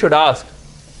really should ask,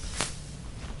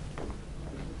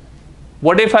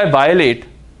 what if I violate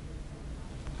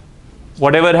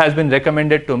whatever has been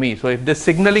recommended to me? So if this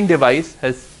signaling device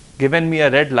has given me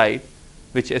a red light,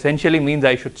 which essentially means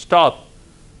I should stop,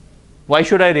 why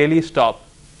should I really stop?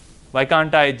 Why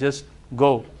can't I just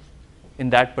go in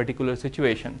that particular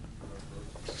situation?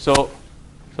 So,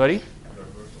 sorry?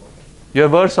 You're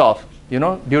worse off, you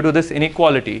know, due to this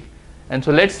inequality. And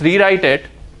so let's rewrite it.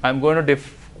 I'm going to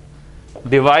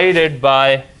divide it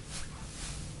by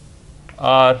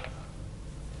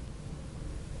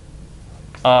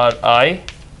Ri,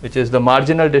 which is the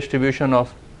marginal distribution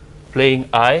of playing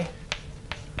I,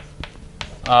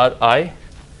 Ri,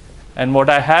 and what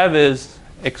I have is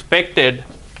expected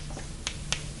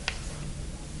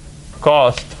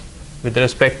cost with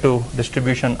respect to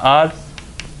distribution R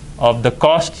of the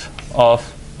cost of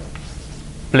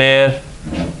player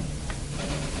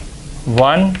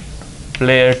 1,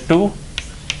 player 2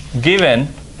 given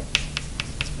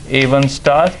A1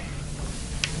 star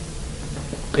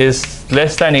is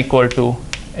less than equal to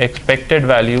expected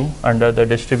value under the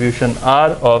distribution R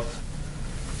of,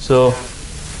 so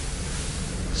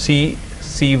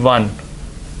C1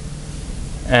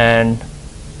 and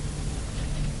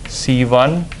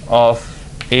C1 of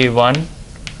A1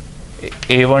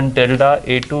 tilde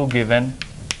A2 given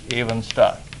A1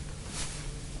 star.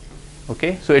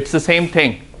 Okay, so it's the same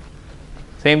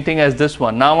thing as this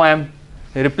one. Now I am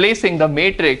replacing the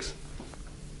matrix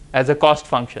as a cost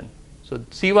function. So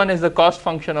C1 is the cost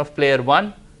function of player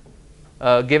 1,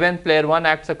 given player 1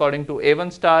 acts according to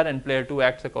A1 star and player 2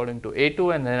 acts according to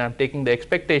A2, and then I'm taking the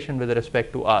expectation with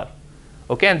respect to R.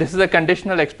 Okay, and this is a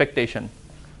conditional expectation,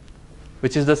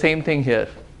 which is the same thing here.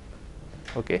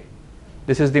 Okay,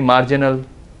 this is the marginal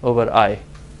over I.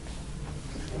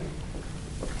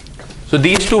 So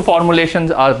these two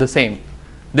formulations are the same.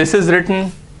 This is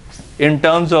written in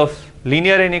terms of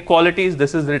linear inequalities,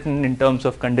 this is written in terms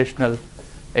of conditional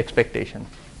expectation.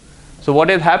 So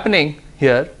what is happening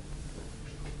here,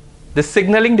 this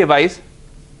signaling device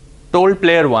told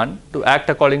player 1 to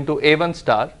act according to A1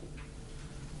 star.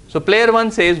 So player 1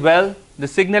 says, well, the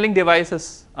signaling device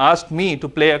has asked me to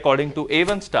play according to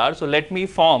A1 star, so let me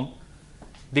form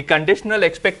the conditional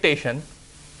expectation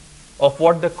of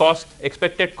what the cost,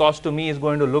 expected cost to me is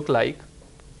going to look like,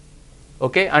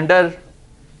 okay, under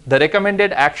the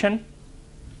recommended action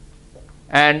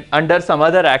and under some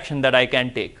other action that I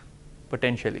can take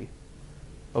potentially.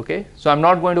 Okay, so I'm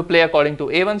not going to play according to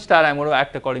A1 star, I'm going to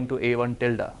act according to A1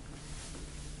 tilde.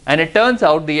 And it turns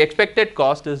out the expected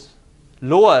cost is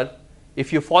lower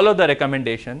if you follow the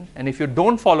recommendation, and if you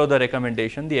don't follow the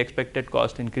recommendation, the expected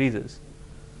cost increases.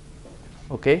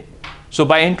 Okay, so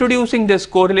by introducing this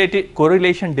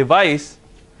correlation device,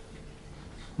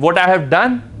 what I have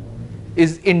done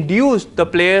is induced the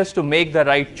players to make the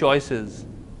right choices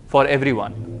for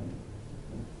everyone.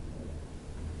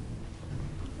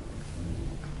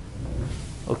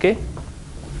 Okay,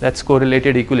 that's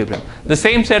correlated equilibrium. The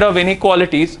same set of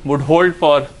inequalities would hold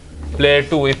for player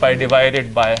 2 if I divide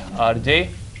it by Rj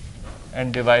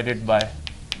and divide it by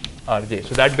Rj.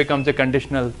 So that becomes a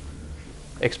conditional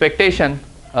expectation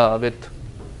with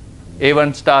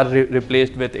A1 star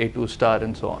replaced with A2 star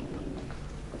and so on.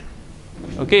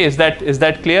 Okay, is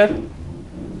that clear?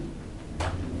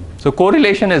 So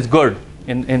correlation is good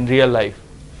in real life.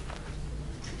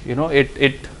 You know,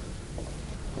 it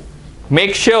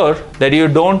makes sure that you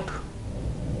don't,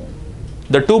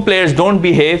 the two players don't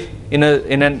behave in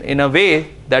a way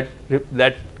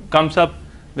that comes up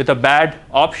with a bad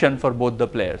option for both the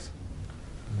players.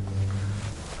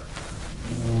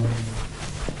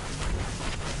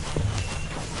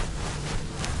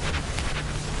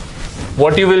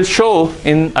 What you will show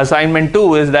in assignment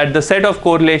 2 is that the set of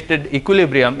correlated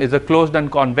equilibrium is a closed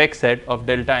and convex set of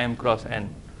delta m cross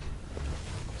n.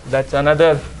 That's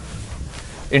another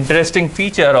interesting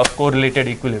feature of correlated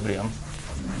equilibrium.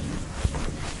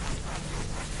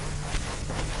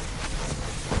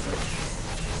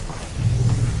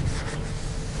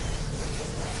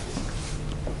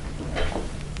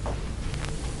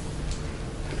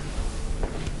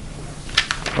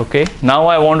 Okay, now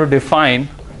I want to define.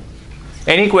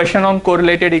 Any question on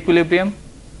correlated equilibrium?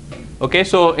 Okay,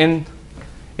 so in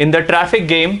the traffic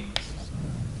game,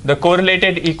 the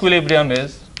correlated equilibrium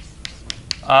is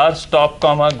R stop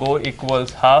comma go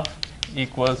equals half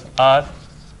equals R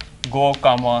go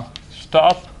comma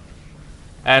stop,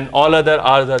 and all other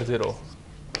R's are 0.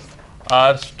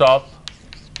 R stop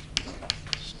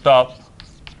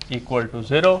equal to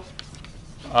 0,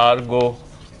 R go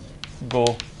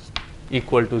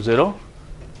equal to 0.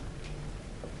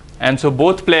 And so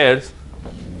both players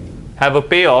have a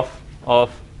payoff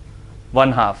of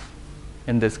 1/2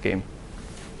 in this game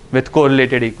with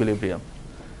correlated equilibrium.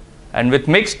 And with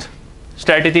mixed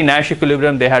strategy Nash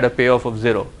equilibrium, they had a payoff of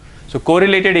 0. So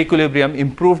correlated equilibrium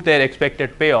improved their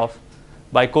expected payoff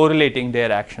by correlating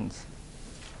their actions.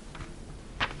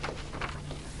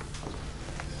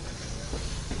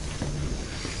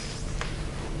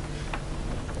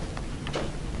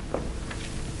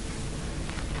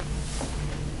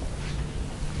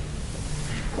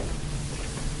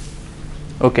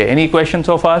 Okay, any questions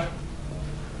so far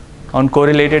on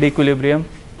correlated equilibrium?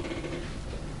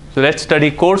 So let's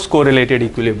study coarse correlated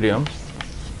equilibrium.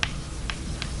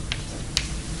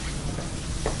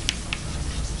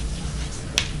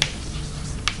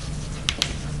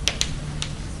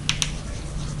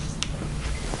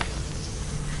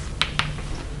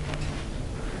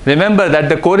 Remember that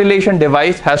the correlation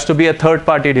device has to be a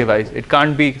third-party device. It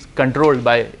can't be controlled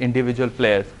by individual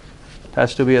players. It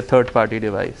has to be a third-party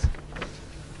device.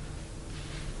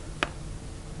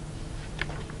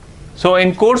 So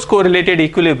in coarse correlated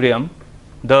equilibrium,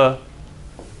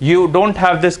 you don't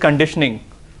have this conditioning.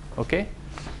 Okay,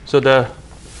 so the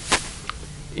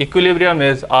equilibrium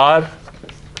is R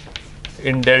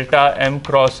in delta m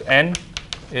cross n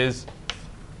is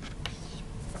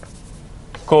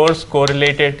coarse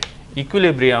correlated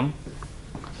equilibrium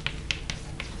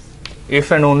if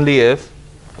and only if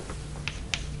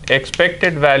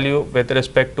expected value with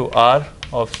respect to R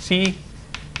of C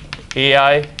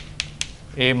ai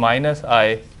a minus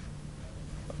I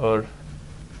or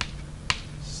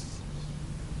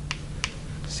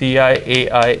Ci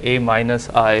ai a minus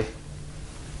I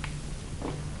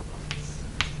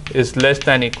is less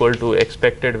than equal to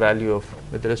expected value of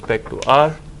with respect to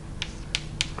R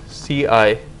Ci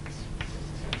ai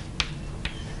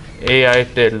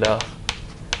tilde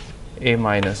a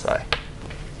minus I.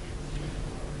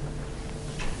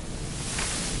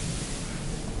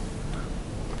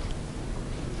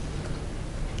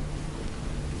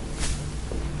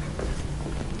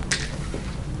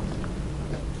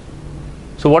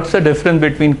 So what's the difference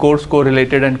between coarse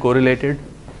correlated and correlated?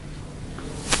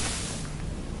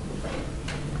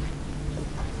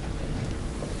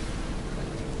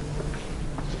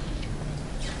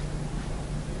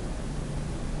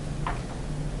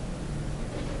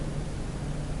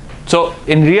 So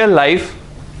in real life,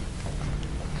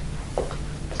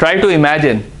 try to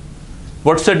imagine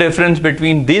what's the difference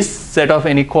between this set of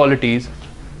inequalities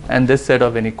and this set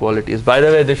of inequalities. By the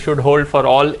way, this should hold for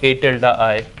all A tilde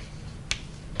I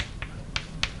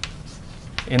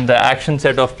in the action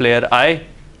set of player I,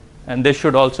 and this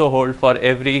should also hold for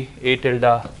every A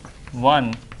tilde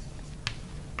 1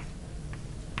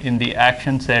 in the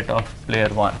action set of player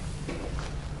 1.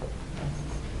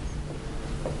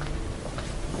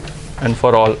 And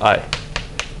for all I.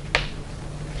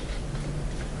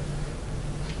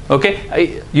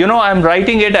 Okay, I'm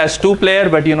writing it as 2-player,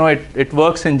 but it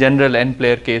works in general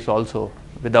n-player case also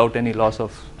without any loss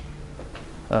of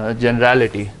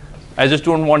generality. I just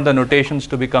don't want the notations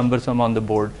to be cumbersome on the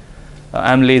board.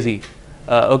 I'm lazy.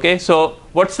 Okay, so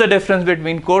what's the difference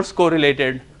between coarse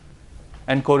correlated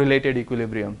and correlated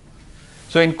equilibrium?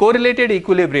 So in correlated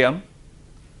equilibrium,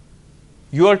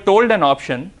 you are told an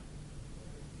option,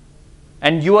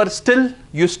 and you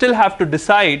still have to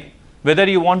decide whether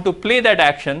you want to play that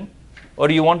action or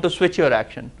you want to switch your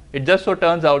action. It just so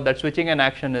turns out that switching an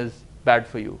action is bad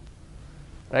for you,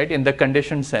 right, in the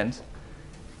conditioned sense.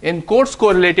 In coarse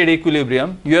correlated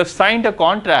equilibrium, you have signed a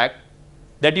contract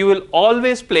that you will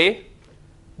always play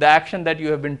the action that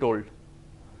you have been told.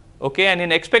 Okay, and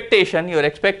in expectation, your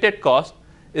expected cost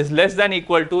is less than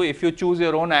equal to if you choose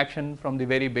your own action from the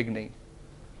very beginning.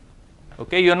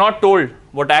 Okay, you're not told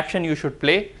what action you should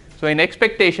play. So in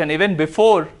expectation, even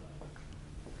before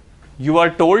you are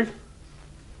told,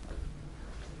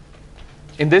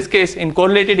 in this case, in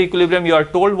correlated equilibrium, you are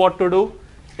told what to do.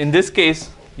 In this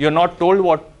case, you're not told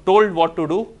what to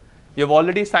do. You've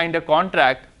already signed a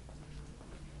contract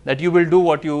that you will do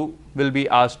what you will be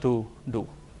asked to do.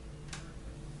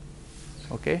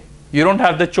 Okay, you don't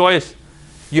have the choice.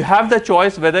 You have the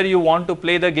choice whether you want to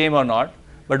play the game or not.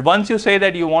 But once you say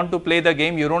that you want to play the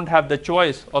game, you don't have the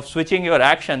choice of switching your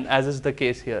action, as is the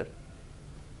case here.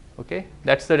 Okay,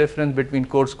 that's the difference between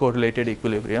coarse correlated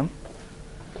equilibrium.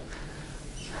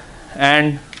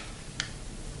 And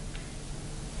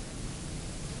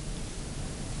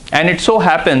it so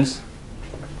happens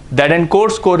that in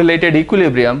coarse correlated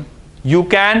equilibrium, you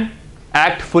can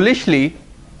act foolishly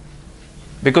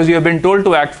because you have been told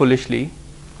to act foolishly.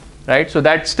 Right? So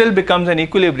that still becomes an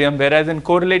equilibrium, whereas in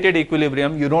correlated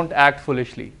equilibrium, you don't act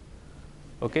foolishly.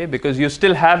 Okay? Because you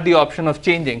still have the option of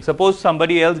changing. Suppose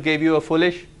somebody else gave you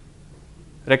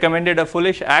recommended a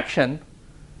foolish action,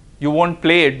 you won't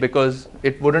play it because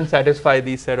it wouldn't satisfy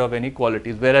these set of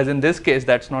inequalities. Whereas in this case,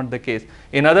 that's not the case.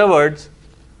 In other words,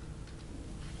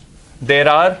 there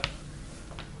are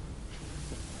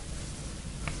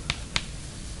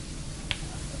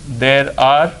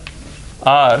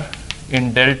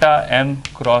in delta m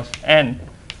cross n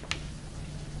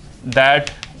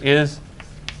that is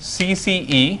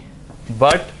CCE,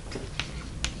 but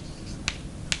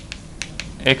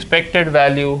expected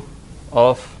value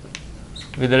of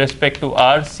with respect to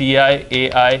R Ci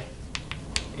AI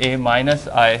A minus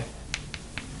I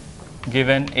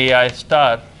given AI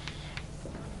star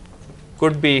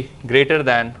could be greater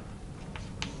than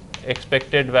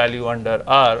expected value under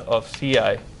R of Ci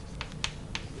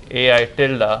AI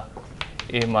tilde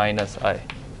A minus I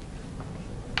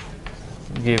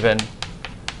given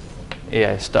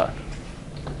AI star.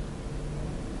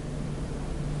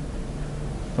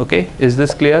 Okay, is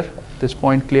this clear? This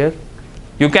point clear?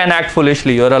 You can act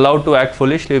foolishly. You are allowed to act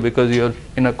foolishly because you are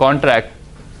in a contract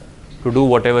to do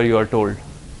whatever you are told.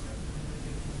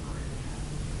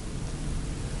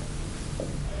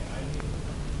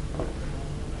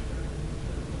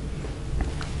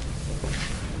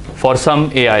 For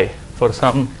some AI, for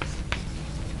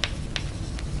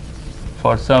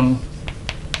some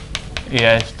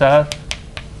AI star,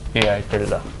 AI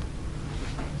tilde.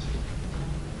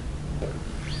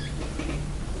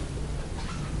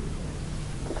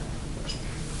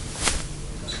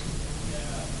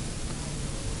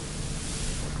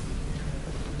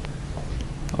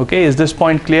 Okay, is this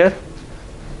point clear?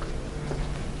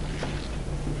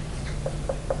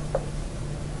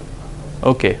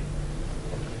 Okay.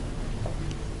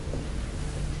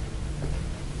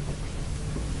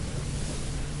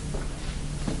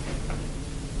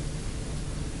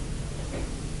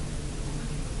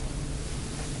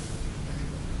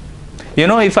 You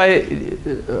know,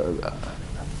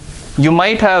 you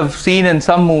might have seen in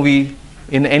some movie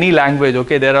in any language,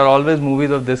 okay, there are always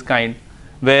movies of this kind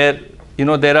where,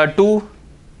 there are two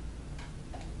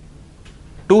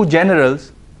two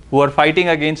generals who are fighting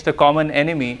against a common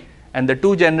enemy, and the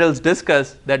two generals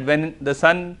discuss that when the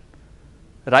sun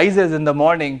rises in the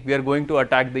morning, we are going to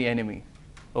attack the enemy.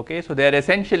 Okay, so they are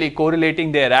essentially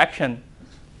correlating their action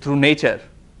through nature.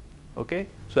 Okay,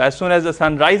 so as soon as the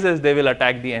sun rises, they will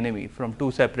attack the enemy from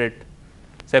two separate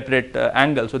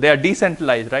angles. So they are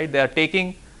decentralized, right? They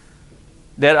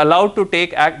are allowed to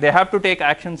take they have to take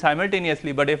action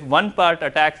simultaneously, but if one part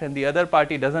attacks and the other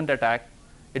party doesn't attack,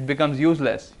 it becomes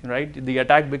useless, right? The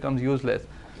attack becomes useless.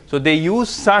 So they use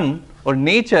sun or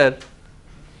nature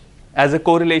as a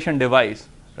correlation device,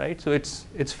 right? So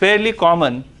it's fairly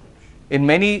common in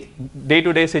many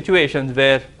day-to-day situations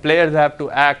where players have to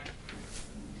act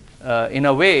in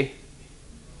a way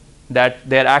that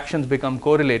their actions become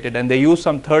correlated, and they use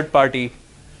some third-party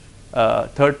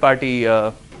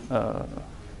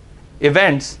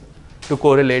events to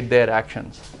correlate their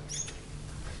actions.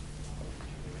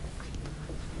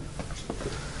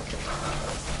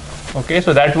 Okay,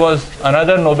 so that was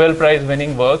another Nobel Prize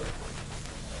winning work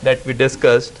that we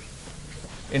discussed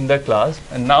in the class,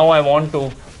 and now I want to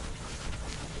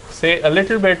say a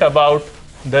little bit about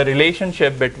the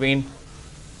relationship between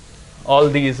all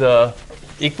these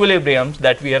equilibriums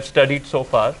that we have studied so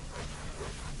far.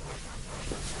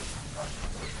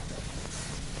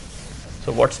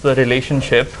 So what's the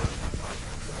relationship?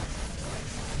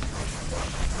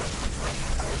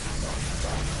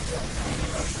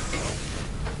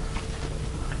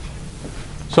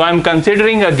 So I'm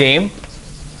considering a game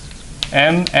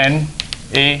M, N,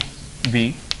 A,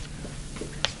 B.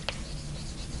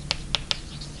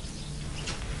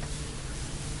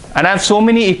 And I have so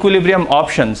many equilibrium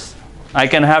options. I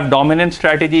can have dominant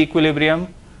strategy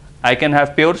equilibrium, I can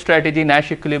have pure strategy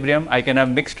Nash equilibrium, I can have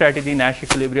mixed strategy Nash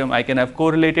equilibrium, I can have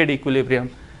correlated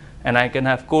equilibrium, and I can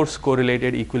have coarse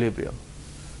correlated equilibrium.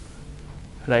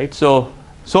 Right? So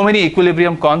many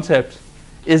equilibrium concepts.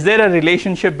 Is there a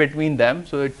relationship between them?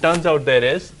 So it turns out there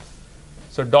is.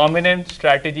 So dominant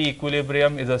strategy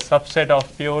equilibrium is a subset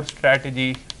of pure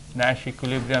strategy Nash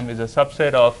equilibrium, is a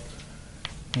subset of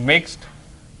mixed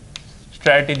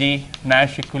strategy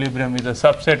Nash equilibrium, is a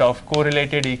subset of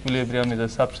correlated equilibrium, is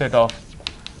a subset of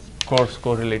coarse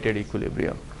correlated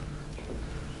equilibrium.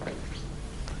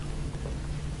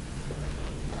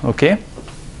 Okay.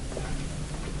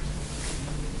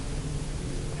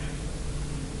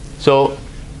 So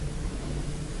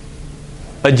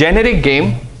a generic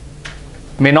game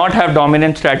may not have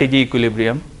dominant strategy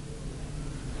equilibrium,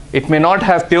 it may not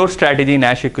have pure strategy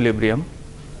Nash equilibrium,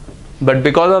 but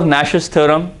because of Nash's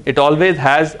theorem, it always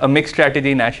has a mixed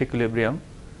strategy Nash equilibrium.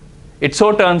 It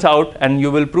so turns out, and you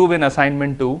will prove in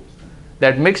assignment 2,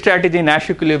 that mixed strategy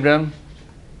Nash equilibrium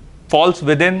falls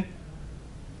within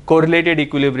correlated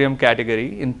equilibrium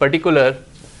category. In particular,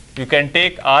 you can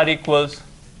take R equals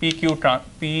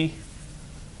P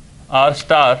R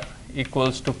star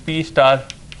equals to P star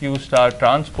Q star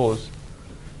transpose,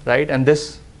 right? And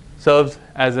this serves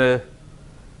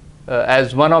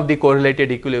as one of the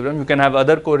correlated equilibrium. You can have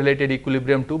other correlated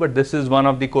equilibrium too, but this is one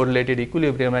of the correlated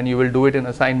equilibrium, and you will do it in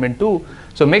assignment 2.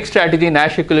 So mixed strategy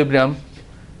Nash equilibrium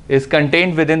is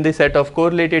contained within the set of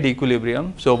correlated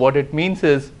equilibrium. So what it means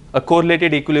is a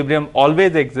correlated equilibrium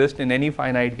always exists in any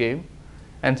finite game,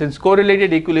 and since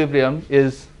correlated equilibrium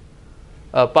is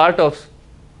a part of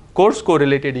coarse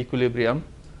correlated equilibrium,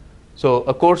 so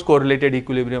a coarse correlated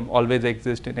equilibrium always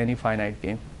exists in any finite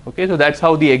game. Okay, so that's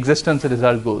how the existence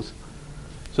result goes.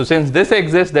 So since this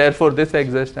exists, therefore this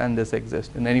exists and this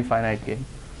exists in any finite game.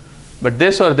 But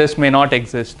this or this may not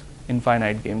exist in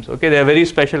finite games. Okay, there are very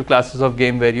special classes of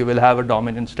game where you will have a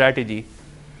dominant strategy,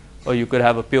 or you could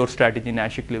have a pure strategy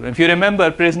Nash equilibrium. If you remember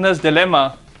Prisoner's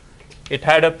Dilemma, it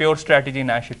had a pure strategy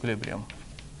Nash equilibrium.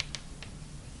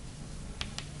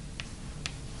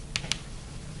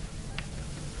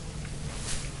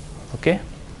 Okay.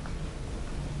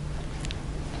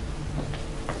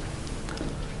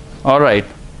 All right.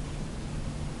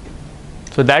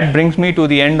 So that brings me to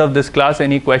the end of this class.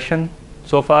 Any question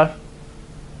so far?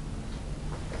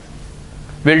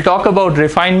 We'll talk about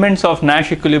refinements of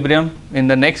Nash equilibrium in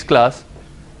the next class.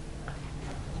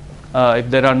 If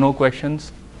there are no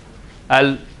questions,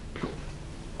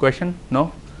 question?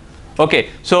 No? Okay,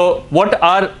 so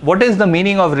what is the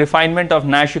meaning of refinement of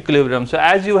Nash equilibrium? So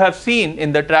as you have seen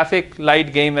in the traffic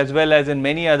light game as well as in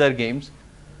many other games,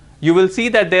 you will see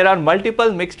that there are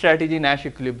multiple mixed strategy Nash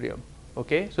equilibrium.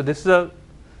 Okay, so this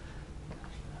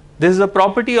is a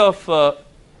property of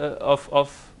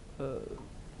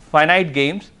finite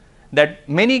games, that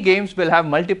many games will have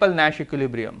multiple Nash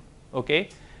equilibrium. Okay,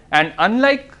 and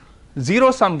unlike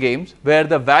zero-sum games where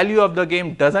the value of the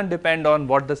game doesn't depend on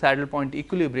what the saddle point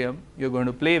equilibrium you're going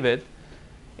to play with,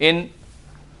 in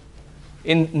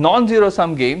non-zero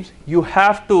sum games, you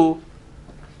have to,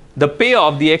 the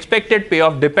payoff, the expected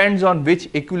payoff depends on which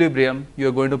equilibrium you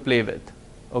are going to play with.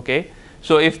 Okay,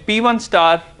 so if P1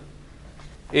 star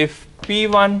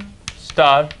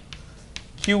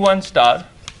Q1 star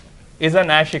is a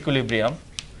Nash equilibrium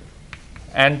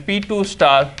and P2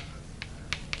 star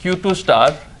Q2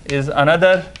 star is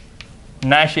another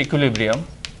Nash equilibrium,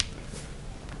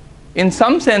 in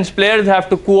some sense players have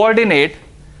to coordinate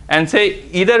and say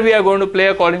either we are going to play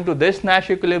according to this Nash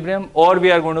equilibrium or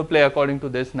we are going to play according to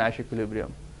this Nash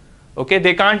equilibrium. Okay,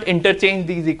 they can't interchange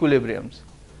these equilibriums.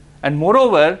 And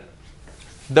moreover,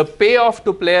 the payoff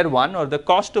to player 1 or the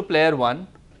cost to player 1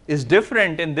 is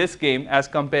different in this game as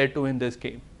compared to in this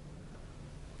game.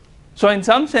 So in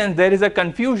some sense there is a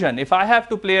confusion. If I have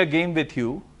to play a game with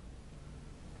you,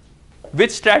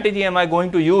 which strategy am I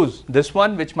going to use? This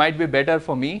one, which might be better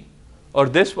for me, or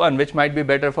this one, which might be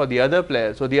better for the other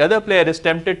player? So the other player is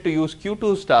tempted to use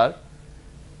Q2 star,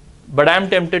 but I am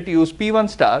tempted to use P1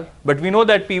 star, but we know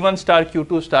that P1 star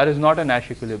Q2 star is not a Nash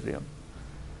equilibrium,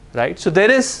 right? So there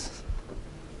is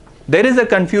a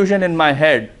confusion in my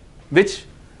head, which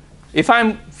if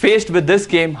I'm faced with this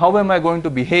game, how am I going to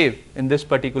behave in this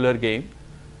particular game?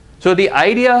 So the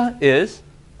idea is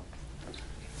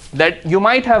that you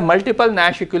might have multiple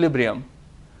Nash equilibrium,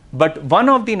 but one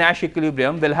of the Nash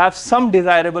equilibrium will have some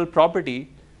desirable property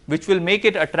which will make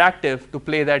it attractive to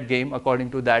play that game according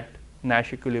to that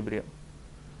Nash equilibrium.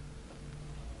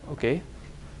 Okay,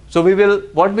 so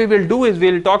what we will do is we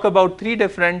will talk about three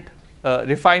different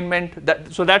refinement.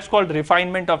 So that's called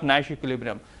refinement of Nash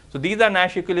equilibrium. So these are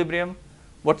Nash equilibrium.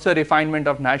 What's the refinement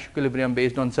of Nash equilibrium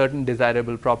based on certain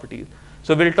desirable properties?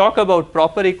 So we'll talk about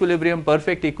proper equilibrium,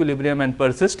 perfect equilibrium, and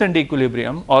persistent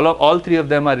equilibrium. All three of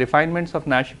them are refinements of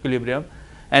Nash equilibrium,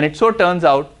 and it so turns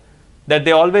out that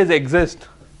they always exist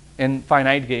in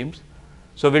finite games.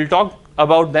 So we'll talk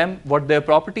about them, what their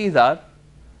properties are,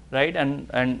 right?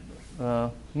 And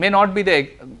may not be the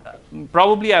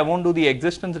probably I won't do the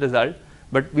existence result,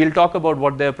 but we'll talk about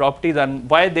what their properties are and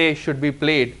why they should be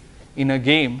played in a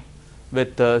game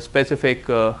with specific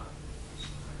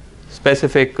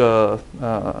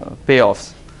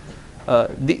payoffs.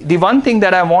 The one thing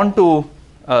that I want to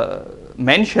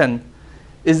mention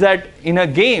is that in a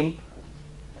game,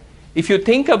 if you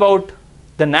think about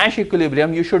the Nash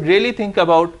equilibrium, you should really think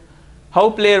about how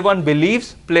player 1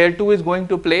 believes player 2 is going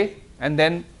to play and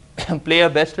then play a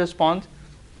best response,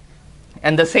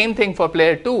 and the same thing for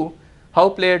player 2, how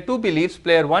player 2 believes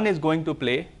player 1 is going to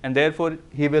play and therefore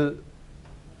he will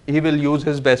use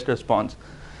his best response.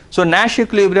 So Nash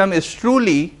equilibrium is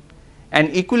truly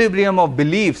an equilibrium of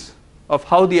beliefs of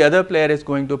how the other player is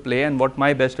going to play and what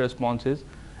my best response is,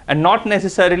 and not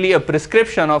necessarily a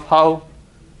prescription of how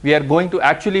we are going to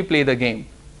actually play the game.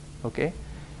 Okay,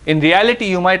 in reality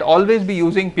you might always be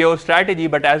using pure strategy,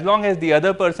 but as long as the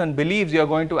other person believes you are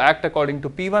going to act according to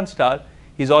P1 star,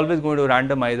 he's always going to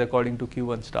randomize according to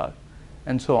Q1 star,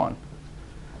 and so on,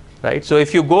 right? So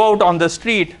if you go out on the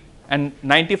street and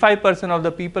 95% of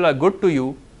the people are good to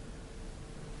you,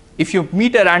 if you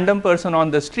meet a random person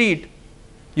on the street,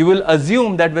 you will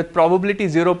assume that with probability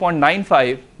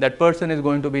 0.95 that person is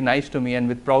going to be nice to me, and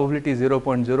with probability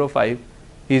 0.05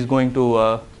 he is going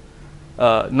to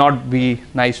not be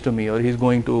nice to me, or he's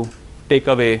going to take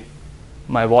away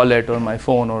my wallet or my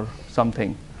phone or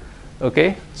something.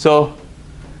 Okay, so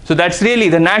that's really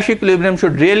the Nash equilibrium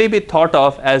should really be thought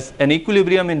of as an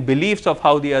equilibrium in beliefs of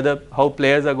how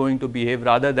players are going to behave,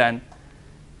 rather than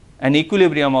an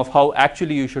equilibrium of how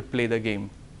actually you should play the game.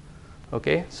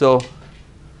 Okay, so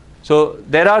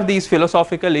there are these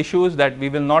philosophical issues that we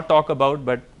will not talk about,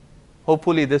 but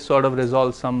hopefully this sort of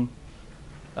resolves some.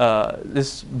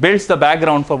 This builds the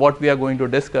background for what we are going to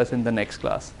discuss in the next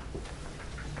class.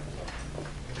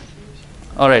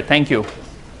 All right, thank you.